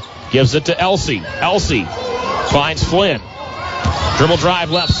 Ava gives it to Elsie. Elsie finds Flynn. Dribble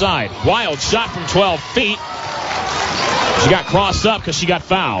drive left side. Wild shot from 12 feet. She got crossed up because she got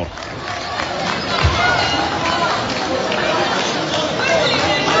fouled.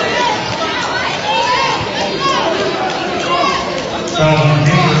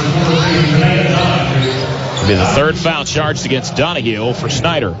 It'll be the third foul charged against Donahue for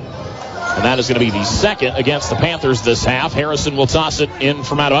Snyder. And that is going to be the second against the Panthers this half. Harrison will toss it in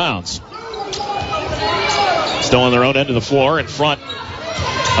from out of bounds. Still on their own end of the floor in front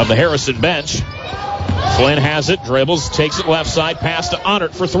of the Harrison bench. Flynn has it, dribbles, takes it left side, pass to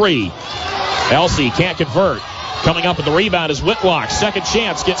Honert for three. Elsie can't convert. Coming up with the rebound is Whitlock. Second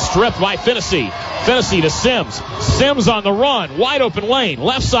chance, gets stripped by Finnessy. Finnessy to Sims. Sims on the run, wide open lane,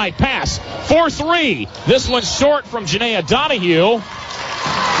 left side pass for three. This one's short from Janaea Donahue.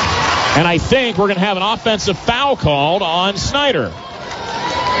 And I think we're going to have an offensive foul called on Snyder.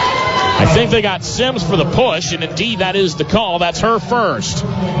 I think they got Sims for the push, and indeed that is the call. That's her first.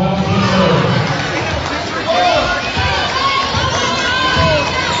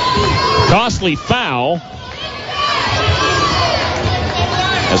 Costly foul.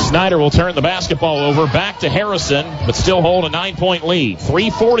 As Snyder will turn the basketball over back to Harrison, but still hold a 9-point lead.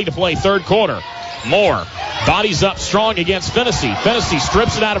 3:40 to play third quarter. Moore bodies up strong against Finnessy. Finnessy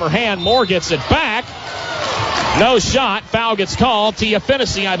strips it out of her hand. Moore gets it back. No shot. Foul gets called. Tia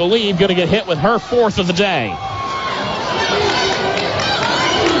Finnessy, I believe, going to get hit with her fourth of the day.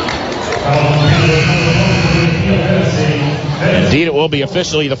 Indeed, it will be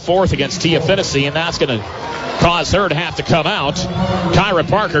officially the fourth against Tia Finnessy, and that's going to cause her to have to come out. Kyra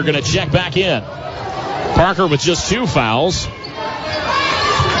Parker going to check back in. Parker with just 2 fouls.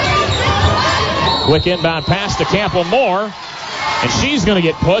 Quick inbound pass to Campbell Moore, and she's going to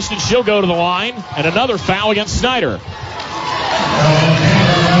get pushed, and she'll go to the line, and another foul against Snyder.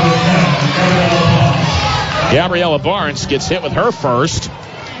 Gabriella Barnes gets hit with her first.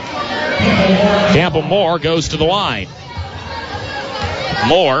 Campbell Moore goes to the line.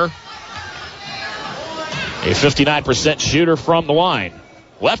 Moore, a 59% shooter from the line.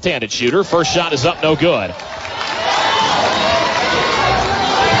 Left-handed shooter. First shot is up, no good.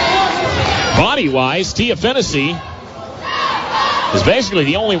 Body-wise, Tia Finnessy is basically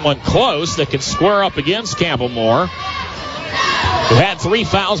the only one close that can square up against Campbell Moore, who had 3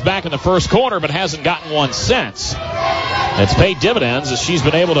 fouls back in the first quarter but hasn't gotten one since. It's paid dividends as she's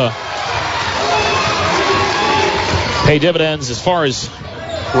been able to pay dividends as far as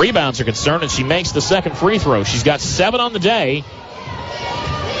rebounds are concerned, and she makes the second free throw. She's got 7 on the day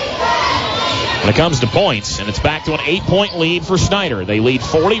when it comes to points, and it's back to an 8-point lead for Snyder. They lead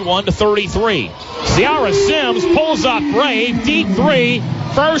 41-33. Ciara Sims pulls up brave, deep three,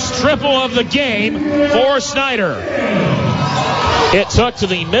 first triple of the game for Snyder. It took to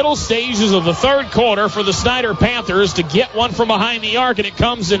the middle stages of the third quarter for the Snyder Panthers to get one from behind the arc, and it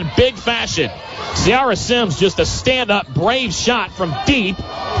comes in big fashion. Ciara Sims, just a stand-up brave shot from deep,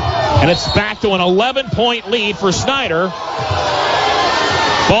 and it's back to an 11-point lead for Snyder.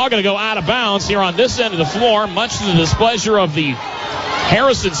 Ball going to go out of bounds here on this end of the floor, much to the displeasure of the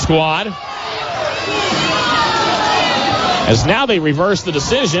Harrison squad. As now they reverse the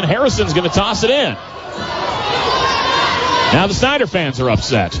decision, Harrison's going to toss it in. Now the Snyder fans are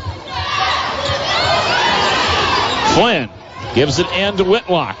upset. Flynn gives it in to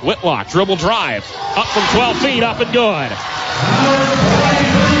Whitlock. Whitlock, dribble drive. Up from 12 feet, up and good.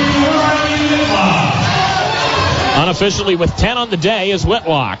 Unofficially with 10 on the day is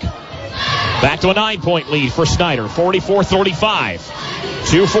Whitlock. Back to a 9-point lead for Snyder, 44-35.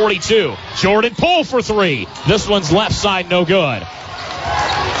 2:42. Jordan Poole for 3. This one's left side, no good.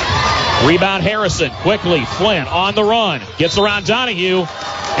 Rebound Harrison, quickly. Flynn on the run. Gets around Donahue,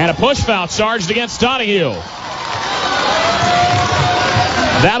 and a push foul charged against Donahue.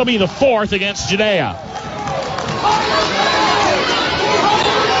 That'll be the 4th against Janaea.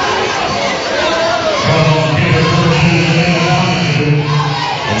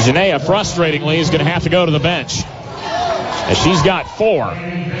 And Janaea, frustratingly, is going to have to go to the bench, as she's got 4.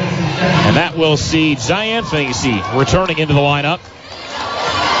 And that will see Diane Finnessy returning into the lineup,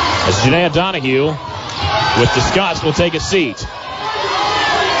 as Janaea Donahue with the Scots will take a seat.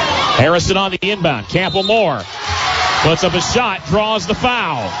 Harrison on the inbound. Campbell Moore puts up a shot, draws the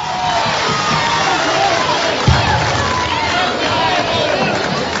foul.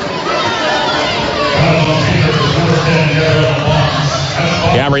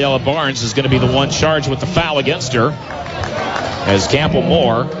 Gabriella Barnes is going to be the one charged with the foul against her, as Campbell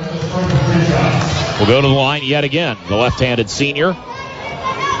Moore will go to the line yet again. The left-handed senior.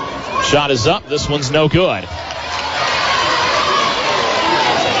 Shot is up. This one's no good.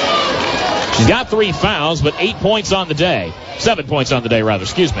 She's got 3 fouls, but 8 points on the day. 7 points on the day, rather.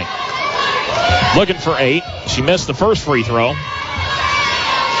 Excuse me. Looking for 8. She missed the first free throw.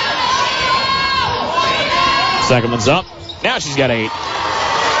 Second one's up. Now she's got 8.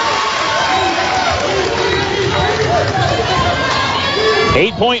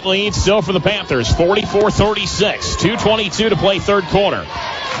 Eight-point lead still for the Panthers. 44-36. 2:22 to play third quarter.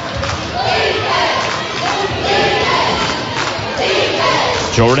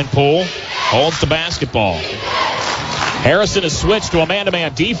 Jordan Poole holds the basketball. Harrison has switched to a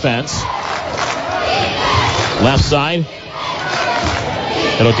man-to-man defense. Left side.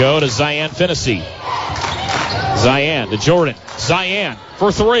 It'll go to Zion Finnessy. Zion to Jordan. Zion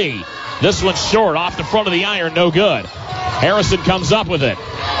for 3. This one's short, off the front of the iron, no good. Harrison comes up with it.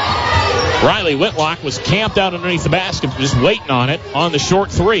 Riley Whitlock was camped out underneath the basket, just waiting on it on the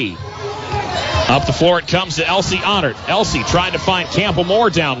short 3. Up the floor it comes to Elsie Honert. Elsie trying to find Campbell Moore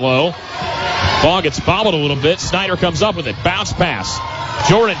down low. Ball gets bobbled a little bit. Snyder comes up with it. Bounce pass.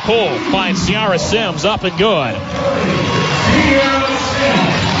 Jordan Poole finds Ciara Sims, up and good.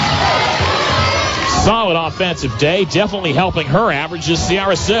 Solid offensive day. Definitely helping her averages,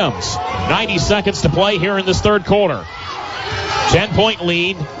 Ciara Sims. 90 seconds to play here in this third quarter. 10-point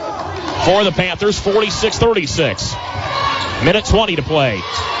lead for the Panthers, 46-36. Minute 20 to play.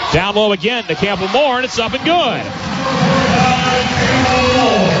 Down low again to Campbell Moore, and it's up and good.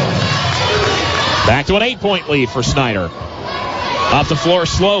 Back to an 8-point lead for Snyder. Up the floor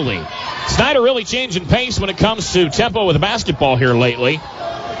slowly. Snyder really changing pace when it comes to tempo with the basketball here lately.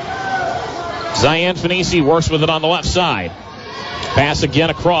 Zion Finnessy works with it on the left side. Pass again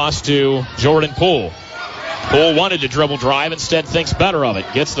across to Jordan Poole. Poole wanted to dribble drive, instead thinks better of it.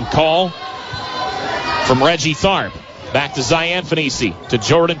 Gets the call from Reggie Tharp. Back to Zion Finnessy, to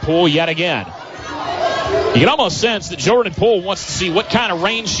Jordan Poole yet again. You can almost sense that Jordan Poole wants to see what kind of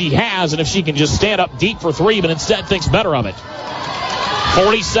range she has and if she can just stand up deep for 3, but instead thinks better of it.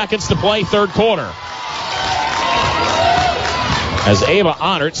 40 seconds to play third quarter. As Ava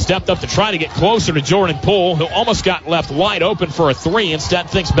Honert stepped up to try to get closer to Jordan Poole, who almost got left wide open for a 3, instead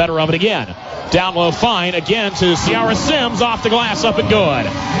thinks better of it again. Down low fine again to Ciara Sims, off the glass, up and good.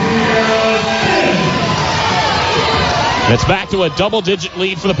 It's back to a double-digit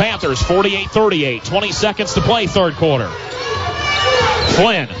lead for the Panthers, 48-38. 20 seconds to play third quarter.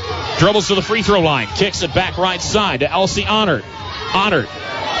 Flynn dribbles to the free throw line, kicks it back right side to Elsie Honert. Honert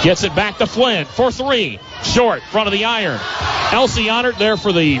gets it back to Flynn for 3. Short, front of the iron. Elsie Honert there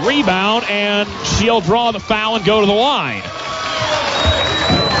for the rebound, and she'll draw the foul and go to the line.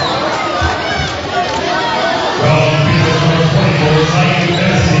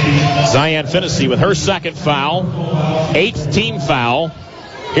 Zion Finnessy with her second foul, 8th team foul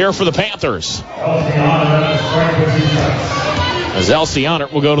here for the Panthers. As Elsie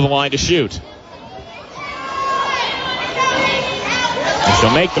Honert will go to the line to shoot. And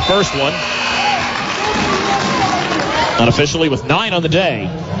she'll make the first one. Unofficially with 9 on the day.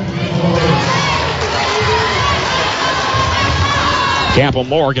 Campbell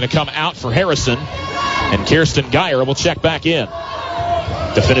Moore going to come out for Harrison, and Kirsten Geyer will check back in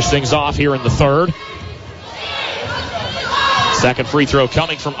to finish things off here in the third. Second free throw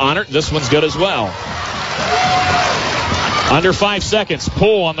coming from Honert. This one's good as well. Under 5 seconds.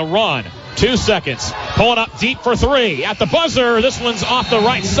 Poole on the run. 2 seconds. Pulling up deep for 3. At the buzzer, this one's off the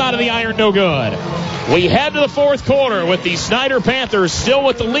right side of the iron. No good. We head to the fourth quarter with the Snyder Panthers still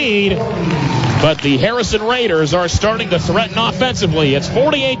with the lead, but the Harrison Raiders are starting to threaten offensively. It's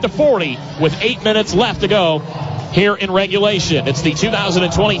 48-40 with 8 minutes left to go here in regulation. It's the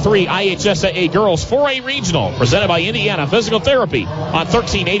 2023 IHSAA Girls 4A Regional, presented by Indiana Physical Therapy on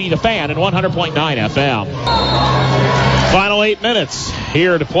 1380 The Fan and 100.9 FM. Final 8 minutes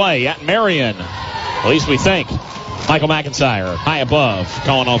here to play at Marion. At least we think. Michael McIntyre, high above,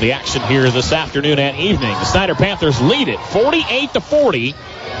 calling all the action here this afternoon and evening. The Snyder Panthers lead it 48-40.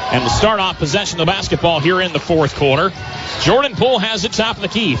 And will start off possession of the basketball here in the fourth quarter. Jordan Poole has it top of the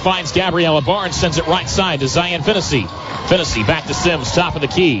key. Finds Gabriella Barnes. Sends it right side to Zion Finnessy. Finnessy back to Sims. Top of the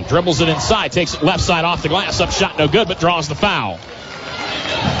key. Dribbles it inside. Takes it left side off the glass. Up shot no good, but draws the foul.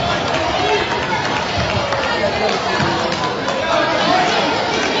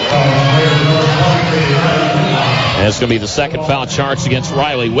 And it's going to be the second foul charged against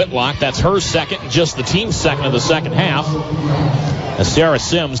Riley Whitlock. That's her second, and just the team's second of the second half. As Sarah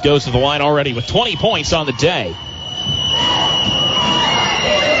Sims goes to the line already with 20 points on the day.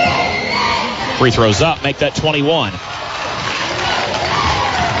 Free throws up, make that 21.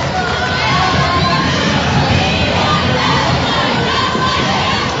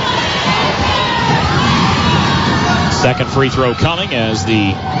 Second free throw coming as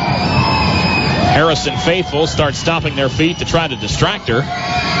the Harrison faithful start stomping their feet to try to distract her.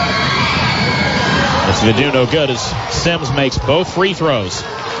 It's going to do no good as Sims makes both free throws.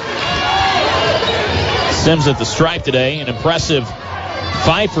 Sims at the stripe today, an impressive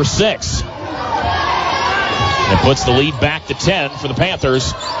 5 for 6. It puts the lead back to 10 for the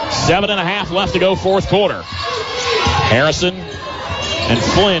Panthers. 7.5 left to go, fourth quarter. Harrison and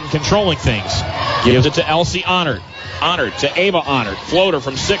Flynn controlling things. Gives it to Elsie Honert. Honert to Ava Honert. Floater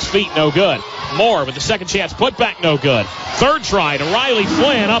from 6 feet, no good. Moore with the second chance, put back, no good. Third try to Riley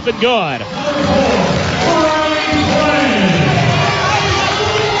Flynn, up and good.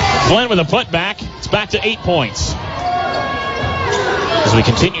 Flynn with a putback. It's back to 8 points. As we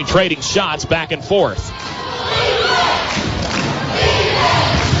continue trading shots back and forth.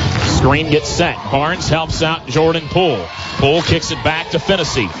 Screen gets set. Barnes helps out Jordan Poole. Poole kicks it back to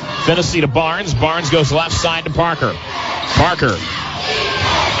Finnessy. Finnessy to Barnes. Barnes goes left side to Parker. Parker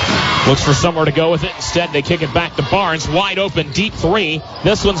looks for somewhere to go with it. Instead, they kick it back to Barnes. Wide open, deep three.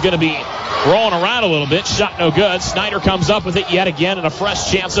 This one's going to be rolling around a little bit. Shot no good. Snyder comes up with it yet again and a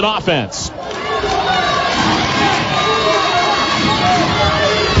fresh chance at offense.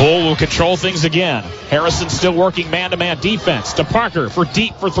 Poole will control things again. Harrison still working man-to-man defense to Parker for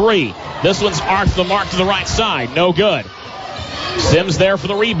deep for three. This one's arced the mark to the right side. No good. Sims there for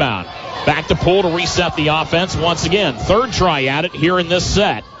the rebound. Back to Poole to reset the offense once again. Third try at it here in this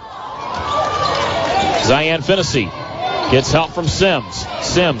set. Zion Finnessy gets help from Sims.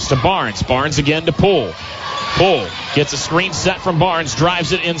 Sims to Barnes. Barnes again to Poole. Poole gets a screen set from Barnes.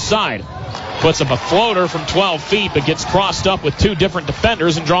 Drives it inside. Puts up a floater from 12 feet, but gets crossed up with two different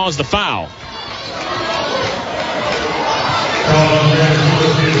defenders and draws the foul.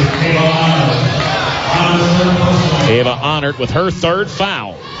 Ava Honert with her third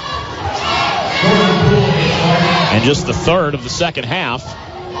foul. And just the third of the second half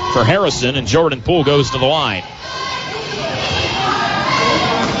for Harrison, and Jordan Poole goes to the line.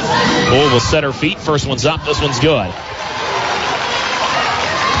 Poole will set her feet. First one's up. This one's good.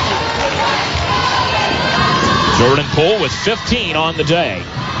 Jordan Poole with 15 on the day.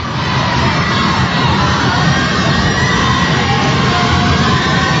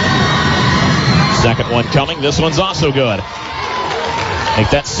 Second one coming. This one's also good. Make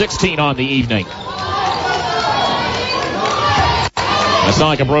that 16 on the evening. That's not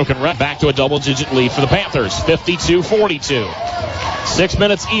like a broken rep. Back to a double-digit lead for the Panthers. 52-42. 6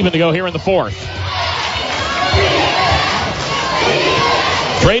 minutes even to go here in the fourth.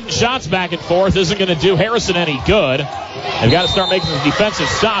 Trading shots back and forth isn't going to do Harrison any good. They've got to start making some defensive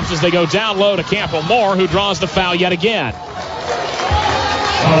stops as they go down low to Campbell Moore, who draws the foul yet again.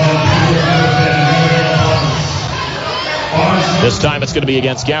 This time it's going to be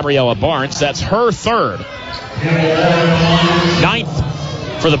against Gabriella Barnes. That's her third. Ninth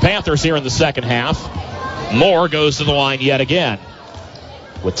for the Panthers here in the second half. Moore goes to the line yet again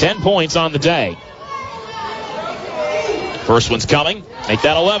with 10 points on the day. First one's coming. Make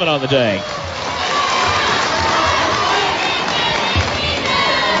that 11 on the day.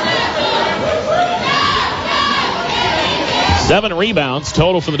 Seven rebounds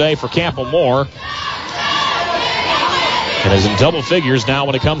total for the day for Campbell Moore. And is in double figures now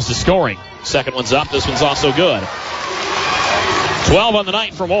when it comes to scoring. Second one's up. This one's also good. 12 on the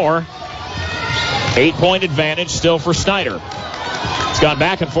night for Moore. 8-point advantage still for Snyder. It's gone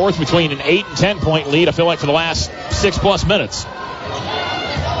back and forth between an 8 and 10-point lead, I feel like, for the last 6+ minutes.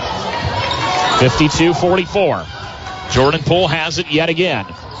 52-44. Jordan Poole has it yet again.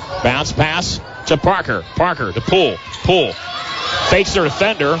 Bounce pass to Parker. Parker to Poole. Poole fakes her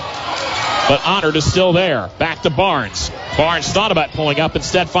defender, but Honert is still there. Back to Barnes. Barnes thought about pulling up,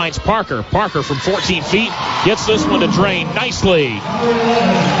 instead finds Parker. Parker from 14 feet gets this one to drain nicely.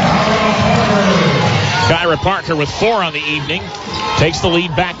 Kyra Parker with 4 on the evening takes the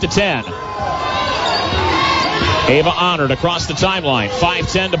lead back to 10. Ava Honert across the timeline.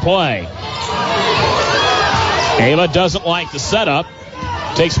 5:10 to play. Ava doesn't like the setup.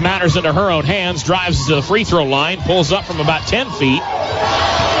 Takes matters into her own hands. Drives to the free throw line. Pulls up from about 10 feet.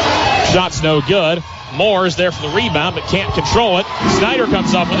 Shot's no good. Moore is there for the rebound, but can't control it. Snyder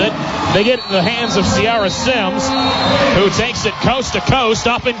comes up with it. They get it in the hands of Ciara Sims, who takes it coast to coast,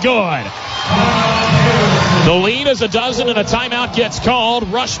 up and good. The lead is a dozen, and a timeout gets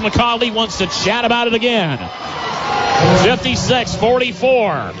called. Rush McCauley wants to chat about it again.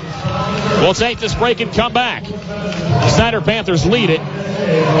 56-44. We'll take this break and come back. Snyder Panthers lead it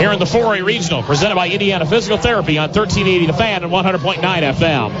here in the 4A Regional, presented by Indiana Physical Therapy on 1380 The Fan and 100.9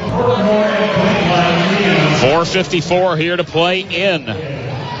 FM. 4:54 here to play in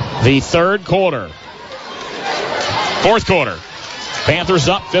the third quarter. Fourth quarter. Panthers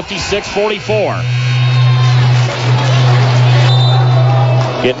up 56-44.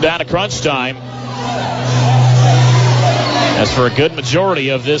 Getting down to crunch time. As for a good majority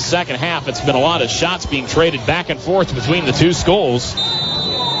of this second half, it's been a lot of shots being traded back and forth between the two schools.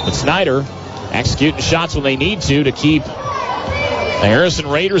 But Snyder executing shots when they need to keep the Harrison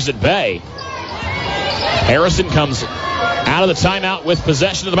Raiders at bay. Harrison comes out of the timeout with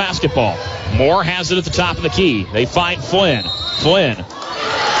possession of the basketball. Moore has it at the top of the key. They find Flynn. Flynn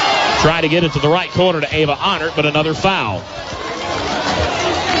try to get it to the right corner to Ava Honert, but another foul.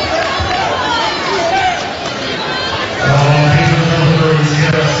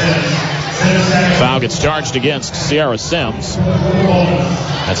 Foul gets charged against Ciara Sims.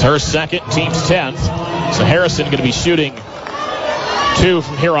 That's her second, team's 10th. So Harrison going to be shooting 2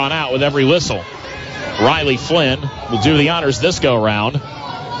 from here on out with every whistle. Riley Flynn will do the honors this go-round.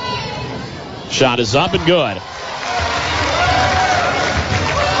 Shot is up and good.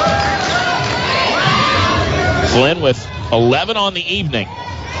 Flynn with 11 on the evening.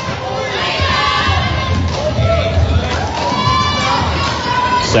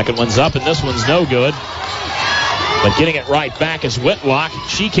 Second one's up, and this one's no good. But getting it right back is Whitlock.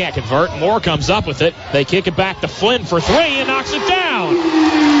 She can't convert. Moore comes up with it. They kick it back to Flynn for 3 and knocks it down.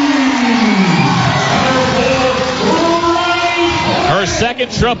 Her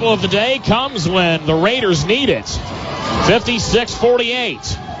second triple of the day comes when the Raiders need it.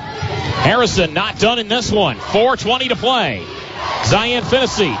 56-48. Harrison not done in this one. 4:20 to play. Zion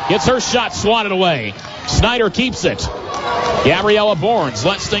Finnessy gets her shot swatted away. Snyder keeps it. Gabriella Bournes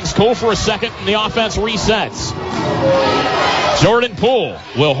lets things cool for a second, and the offense resets. Jordan Poole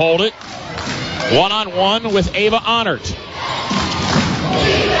will hold it. One-on-one with Ava Honert.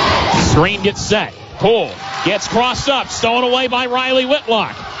 Screen gets set. Poole gets crossed up, stolen away by Riley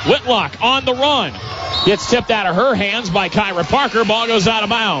Whitlock. Whitlock on the run. Gets tipped out of her hands by Kyra Parker. Ball goes out of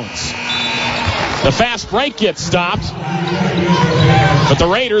bounds. The fast break gets stopped, but the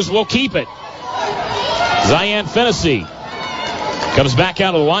Raiders will keep it. Zion Finnessy comes back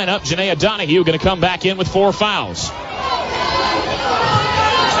out of the lineup. Janaea Donahue going to come back in with 4 fouls.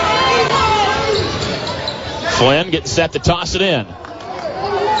 Flynn gets set to toss it in.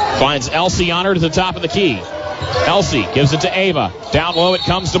 Finds Elsie Honert at the top of the key. Elsie gives it to Ava. Down low it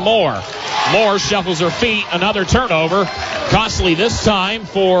comes to Moore. Moore shuffles her feet. Another turnover. Costly this time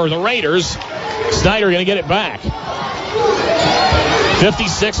for the Raiders. Snyder going to get it back.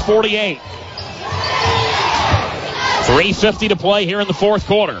 56-48. 3:50 to play here in the fourth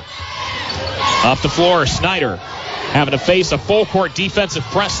quarter. Up the floor, Snyder having to face a full-court defensive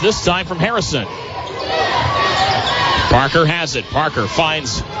press this time from Harrison. Parker has it. Parker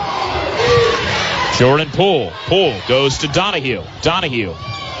finds Jordan Poole. Poole goes to Donahue. Donahue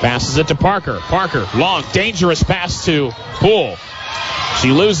passes it to Parker. Parker, long, dangerous pass to Poole.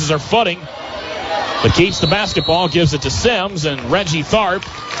 She loses her footing, but keeps the basketball, gives it to Sims, and Reggie Tharp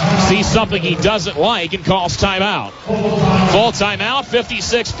sees something he doesn't like and calls timeout. Full timeout,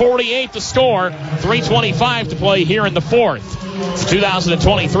 56-48 the score, 3:25 to play here in the fourth. It's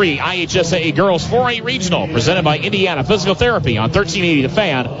 2023 IHSAA Girls 4A Regional, presented by Indiana Physical Therapy on 1380 The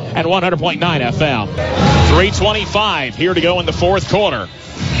Fan and 100.9 FM. 3:25 here to go in the fourth quarter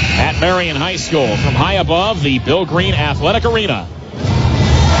at Marion High School from high above the Bill Green Athletic Arena.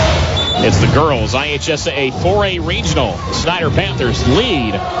 It's the girls IHSAA 4A Regional. The Snyder Panthers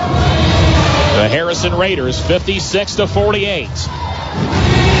lead the Harrison Raiders 56-48.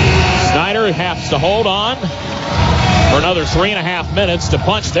 Snyder has to hold on for another 3.5 minutes to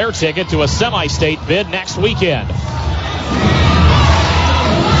punch their ticket to a semi-state bid next weekend.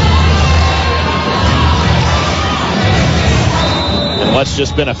 And what's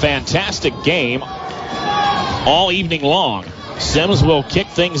just been a fantastic game all evening long. Sims will kick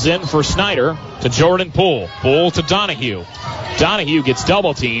things in for Snyder to Jordan Poole. Poole to Donahue. Donahue gets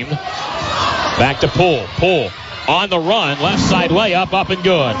double-teamed. Back to Poole. Poole on the run. Left side layup, up and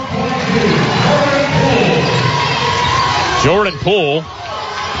good. Jordan Poole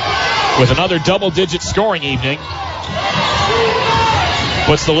with another double-digit scoring evening.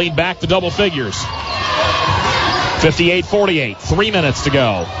 Puts the lead back to double figures. 58-48, 3 minutes to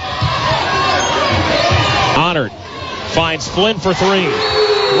go. Honored finds Flynn for three.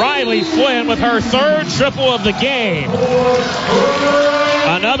 Riley Flynn with her third triple of the game. Another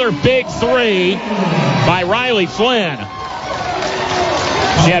big three by Riley Flynn.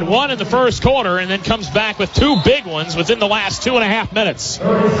 She had one in the first quarter and then comes back with two big ones within the last 2.5 minutes.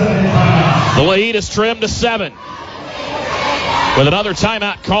 The lead is trimmed to 7. With another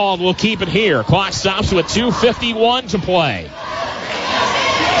timeout called, we'll keep it here. Clock stops with 2:51 to play.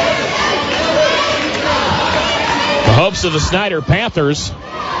 The hopes of the Snyder Panthers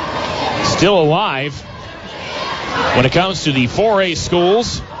still alive when it comes to the 4A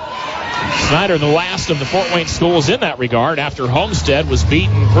schools. Snyder, the last of the Fort Wayne schools in that regard, after Homestead was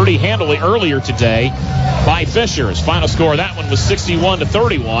beaten pretty handily earlier today by Fishers. Final score of that one was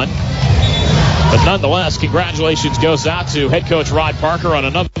 61-31. But nonetheless, congratulations goes out to head coach Rod Parker on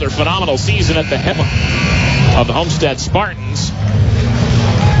another phenomenal season at the helm of the Homestead Spartans,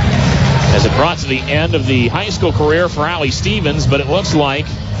 as it brought to the end of the high school career for Allie Stevens, but it looks like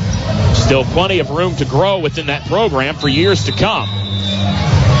still plenty of room to grow within that program for years to come.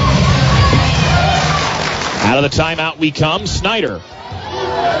 Out of the timeout we come. Snyder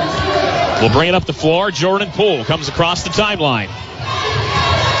will bring it up the floor. Jordan Poole comes across the timeline.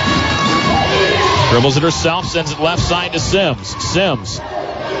 Dribbles it herself, sends it left side to Sims. Sims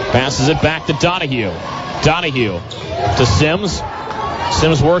passes it back to Donahue. Donahue to Sims.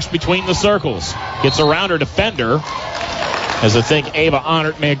 Sims works between the circles. Gets around her defender, as I think Ava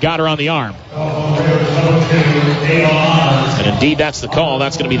Honert may have got her on the arm. And indeed, that's the call.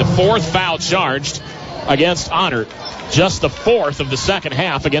 That's going to be the fourth foul charged against Honert. Just the fourth of the second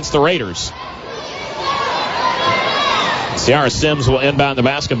half against the Raiders. Ciara Sims will inbound the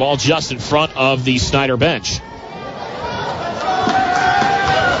basketball just in front of the Snyder bench.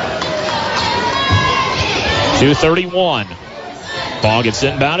 .231. Ball gets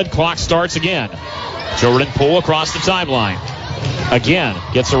inbounded. Clock starts again. Jordan Poole across the timeline. Again,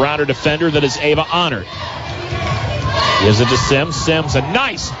 gets around her defender that is Ava Honert. Gives it to Sims. Sims, a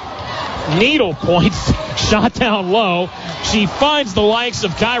nice needle point shot down low. She finds the likes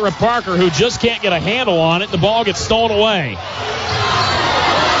of Kyra Parker, who just can't get a handle on it. The ball gets stolen away.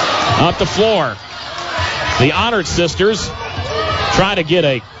 Up the floor. The Honert sisters try to get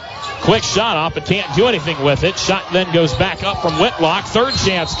a quick shot off, but can't do anything with it. Shot then goes back up from Whitlock. Third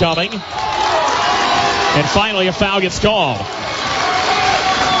chance coming. And finally a foul gets called.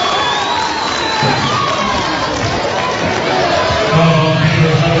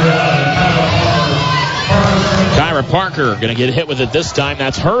 Kyra Parker going to get hit with it this time.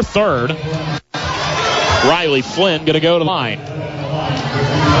 That's her third. Riley Flynn going to go to the line.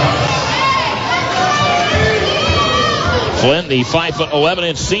 Flynn, the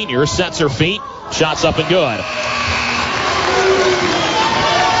 5'11" senior, sets her feet. Shots up and good.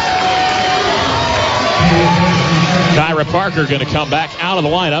 Kyra Parker going to come back out of the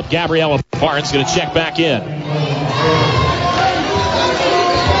lineup. Gabriella Barnes going to check back in.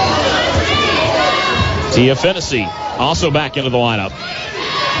 Tia Fennessy also back into the lineup.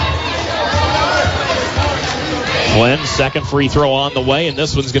 Flynn, second free throw on the way, and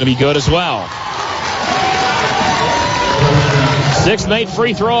this one's going to be good as well. Sixth made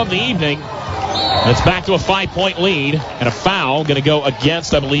free throw of the evening. It's back to a 5-point lead, and a foul going to go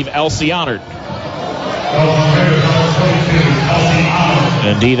against, I believe, Elsie Honert.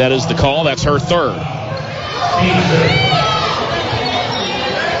 Indeed, that is the call. That's her third.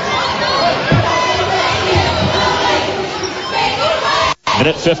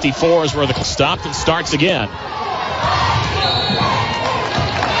 Minute 54 is where the clock stopped and starts again.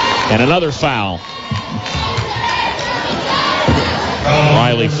 And another foul.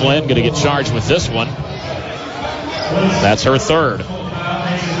 Riley Flynn going to get charged with this one. That's her third.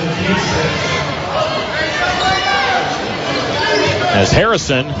 As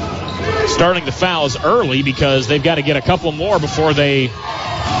Harrison starting the fouls early because they've got to get a couple more before they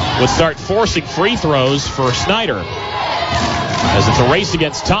would start forcing free throws for Snyder. As it's a race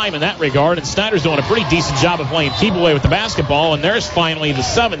against time in that regard, and Snyder's doing a pretty decent job of playing keep away with the basketball, and there's finally the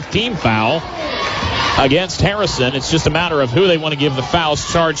 7th team foul against Harrison. It's just a matter of who they want to give the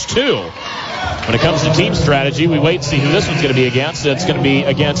fouls charged to. When it comes to team strategy, we wait and see who this one's going to be against. It's going to be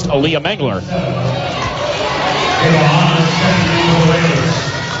against Aaliyah Mengler.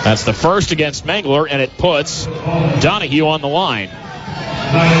 That's the first against Mengler, and it puts Donahue on the line.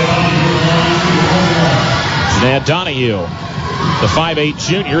 Jeanette Donahue, the 5'8"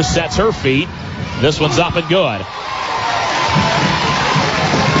 junior, sets her feet. This one's up and good.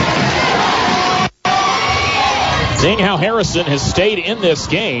 Seeing how Harrison has stayed in this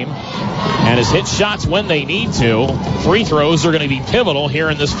game, and has hit shots when they need to. Free throws are going to be pivotal here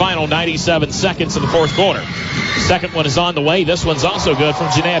in this final 97 seconds of the fourth quarter. The second one is on the way. This one's also good from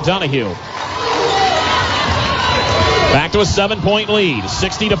Janaea Donahue. Back to a 7-point lead,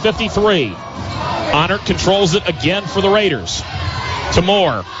 60-53. Honert controls it again for the Raiders. To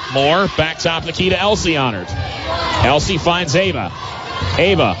Moore. Moore back top of the key to Elsie Honert. Elsie finds Ava.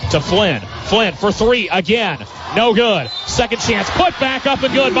 Ava to Flynn. Flynn for three again. No good. Second chance. Put back up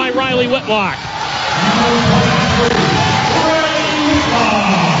and good by Riley Whitlock.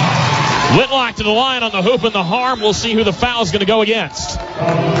 Whitlock to the line on the hoop and the harm. We'll see who the foul is going to go against.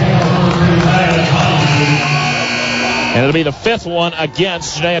 And it'll be the fifth one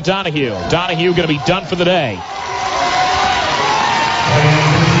against Janaea Donahue. Donahue going to be done for the day.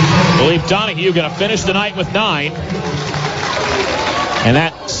 I believe Donahue going to finish the night with 9. And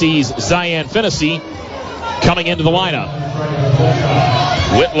that sees Zion Finnessy coming into the lineup.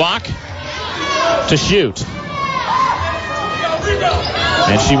 Whitlock to shoot.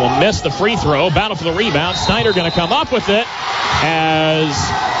 And she will miss the free throw. Battle for the rebound. Snyder going to come up with it as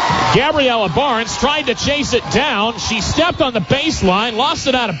Gabriella Barnes tried to chase it down. She stepped on the baseline, lost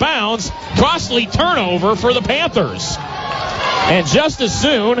it out of bounds. Costly turnover for the Panthers. And just as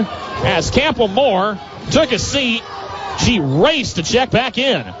soon as Campbell Moore took a seat, she raced to check back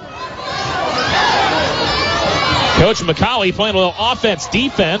in. Coach McCauley playing a little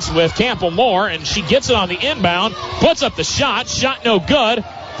offense-defense with Campbell Moore, and she gets it on the inbound, puts up the shot. Shot no good.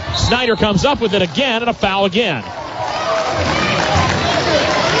 Snyder comes up with it again, and a foul again.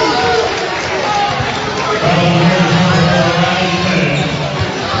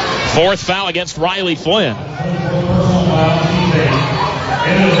 Fourth foul against Riley Flynn.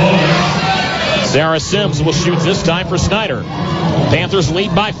 Sarah Sims will shoot this time for Snyder. Panthers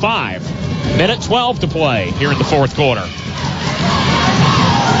lead by 5. Minute 12 to play here in the fourth quarter.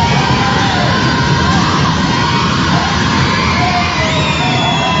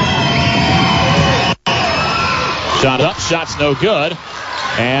 Shot up, shot's no good.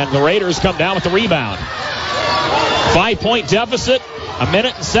 And the Raiders come down with the rebound. 5-point deficit. A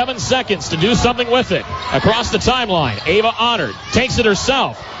minute and 7 seconds to do something with it. Across the timeline, Ava Honert takes it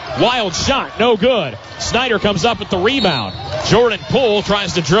herself. Wild shot, no good. Snyder comes up with the rebound. Jordan Poole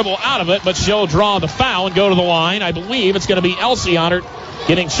tries to dribble out of it, but she'll draw the foul and go to the line. I believe it's going to be Elsie Honert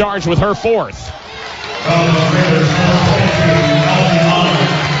getting charged with her fourth.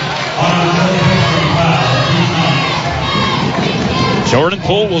 Jordan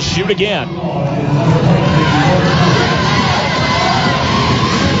Poole will shoot again.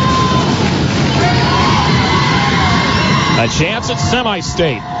 A chance at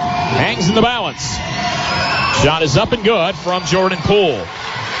semi-state. Hangs in the balance. Shot is up and good from Jordan Poole.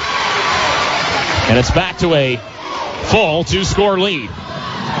 And it's back to a full 2-score lead.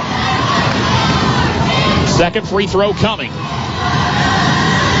 Second free throw coming.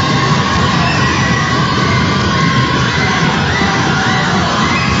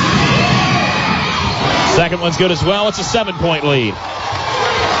 Second one's good as well. It's a 7-point lead.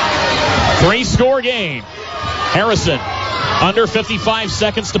 3-score game. Harrison, under 55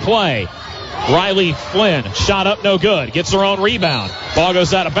 seconds to play. Riley Flynn, shot up, no good. Gets her own rebound. Ball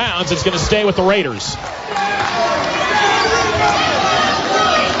goes out of bounds. It's going to stay with the Raiders.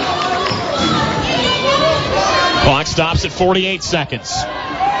 Clock stops at 48 seconds.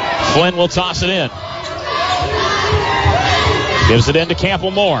 Flynn will toss it in. Gives it in to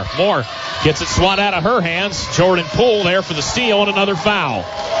Campbell Moore. Moore gets it swat out of her hands. Jordan Poole there for the steal and another foul.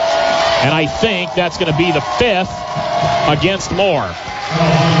 And I think that's going to be the fifth against Moore.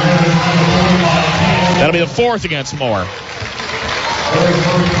 That'll be the fourth against Moore.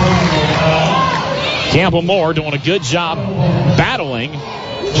 Campbell Moore doing a good job battling.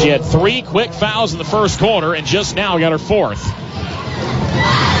 She had 3 quick fouls in the first quarter and just now got her fourth.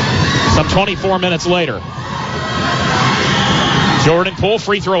 Some 24 minutes later. Jordan Poole,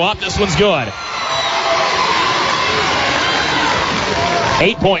 free throw up. This one's good.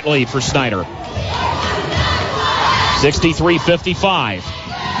 8-point lead for Snyder. 63-55.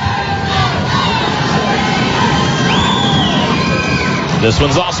 This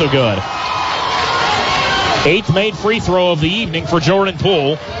one's also good. 8th made free throw of the evening for Jordan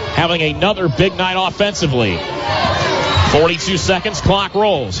Poole, having another big night offensively. 42 seconds, clock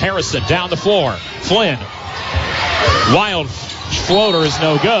rolls. Harrison down the floor. Flynn. Wild floater is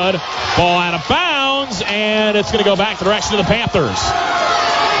no good. Ball out of bounds, and it's going to go back the direction of the Panthers.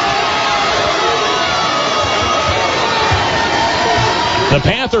 The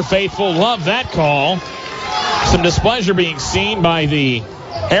Panther faithful love that call. Some displeasure being seen by the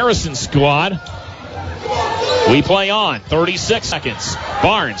Harrison squad. We play on. 36 seconds.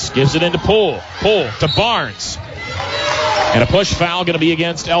 Barnes gives it into Poole. Poole to Barnes. And a push foul going to be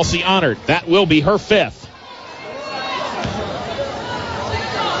against Elsie Honored. That will be her 5th.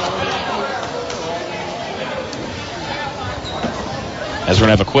 As we're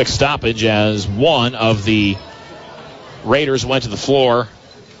going to have a quick stoppage as one of the Raiders went to the floor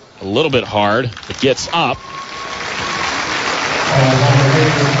a little bit hard, but gets up.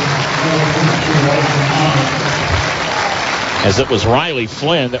 As it was Riley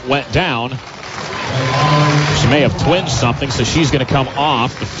Flynn that went down. She may have twinged something, so she's going to come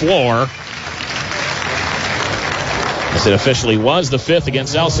off the floor. As it officially was the 5th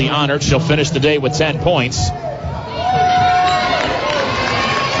against Elsie Honored. She'll finish the day with 10 points.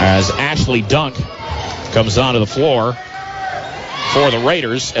 As Ashley Dunk comes onto the floor for the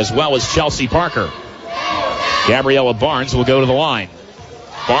Raiders, as well as Chelsea Parker. Gabriella Barnes will go to the line.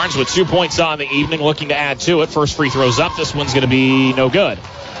 Barnes with 2 points on the evening, looking to add to it. First free throw's up. This one's going to be no good.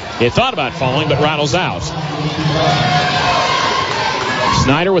 It thought about falling, but rattles out.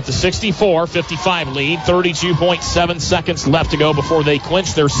 Snyder with the 64-55 lead. 32.7 seconds left to go before they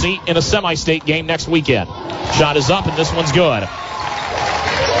clinch their seat in a semi-state game next weekend. Shot is up, and this one's good.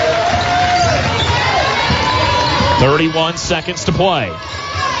 31 seconds to play.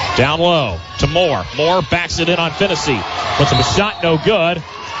 Down low to Moore. Moore backs it in on Finney. Puts up a shot, no good.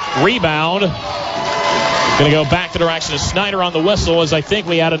 Rebound. Going to go back the direction of Snyder on the whistle, as I think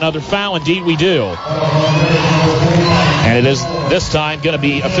we had another foul. Indeed, we do. And it is this time going to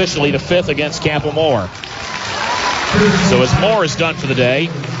be officially the 5th against Campbell Moore. So as Moore is done for the day,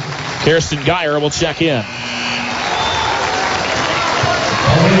 Kirsten Geyer will check in.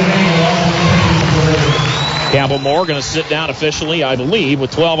 Campbell Moore going to sit down officially, I believe,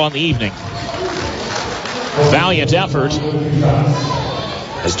 with 12 on the evening. Valiant effort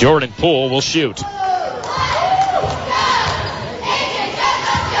as Jordan Poole will shoot.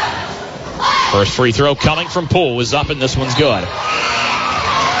 First free throw coming from Poole is up, and this one's good.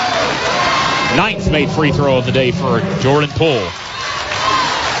 9th made free throw of the day for Jordan Poole.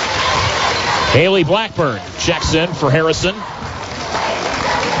 Haley Blackburn checks in for Harrison.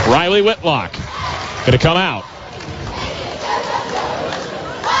 Riley Whitlock going to come out.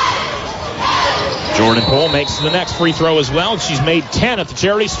 Jordan Poole makes the next free throw as well. She's made 10 at the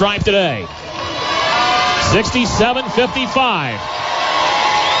charity stripe today. 67-55.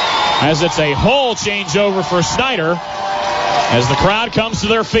 As it's a whole changeover for Snyder as the crowd comes to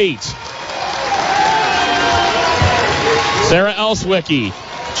their feet. Sarah Elswicki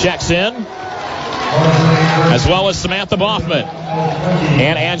checks in, as well as Samantha Boffman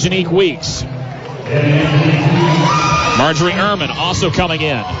and Angenique Weeks. Marjorie Ehrman also coming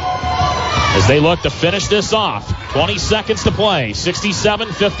in as they look to finish this off. 20 seconds to play.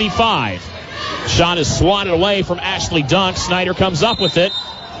 67-55. Shot is swatted away from Ashley Dunk. Snyder comes up with it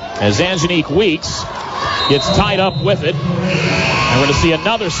as Angenique Weeks gets tied up with it. And we're going to see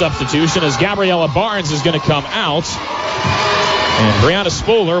another substitution as Gabriella Barnes is going to come out. And Brianna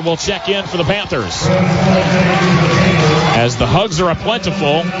Spooler will check in for the Panthers. As the hugs are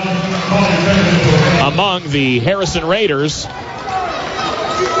plentiful among the Harrison Raiders,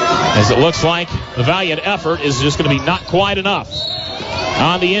 as it looks like the valiant effort is just going to be not quite enough.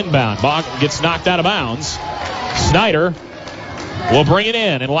 On the inbound, Bach gets knocked out of bounds. Snyder will bring it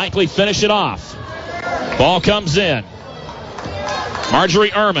in and likely finish it off. Ball comes in. Marjorie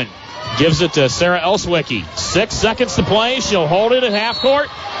Ehrman gives it to Sarah Elswicki. 6 seconds to play. She'll hold it at half court,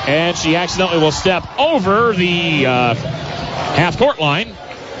 and she accidentally will step over the half court line.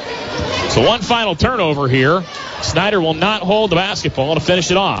 So one final turnover here. Snyder will not hold the basketball to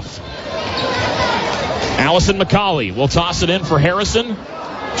finish it off. Allison McCauley will toss it in for Harrison.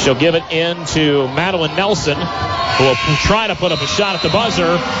 She'll give it in to Madeline Nelson, who will try to put up a shot at the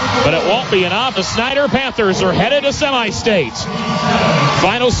buzzer, but it won't be enough. The Snyder Panthers are headed to semi-state.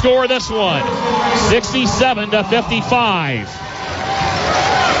 Final score of this one, 67-55.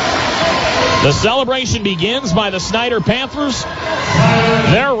 The celebration begins by the Snyder Panthers.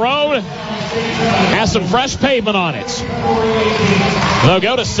 Their road has some fresh pavement on it. They'll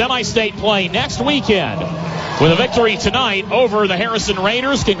go to semi-state play next weekend with a victory tonight over the Harrison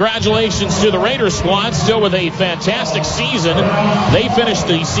Raiders. Congratulations to the Raiders squad, still with a fantastic season. They finished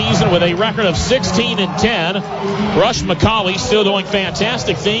the season with a record of 16-10. Rush McCauley still doing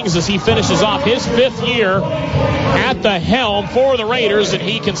fantastic things as he finishes off his 5th year at the helm for the Raiders, and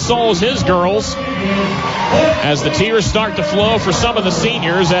he consoles his girls as the tears start to flow for some of the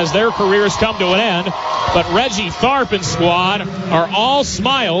seniors as their careers come to an end. But Reggie Tharp and squad are all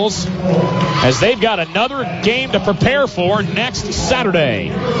smiles as they've got another game game to prepare for next Saturday,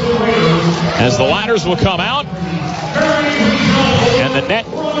 as the ladders will come out and the net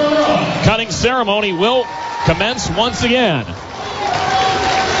cutting ceremony will commence once again.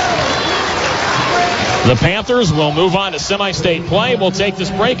 The Panthers will move on to semi-state play. We'll take this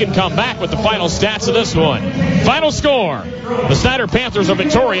break and come back with the final stats of this one. Final score: the Snyder Panthers are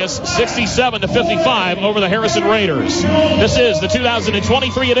victorious 67-55 over the Harrison Raiders. This is the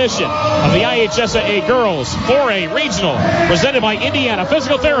 2023 edition of the IHSAA Girls 4A Regional, presented by Indiana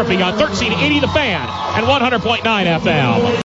Physical Therapy on 1380 The Fan and 100.9 FM.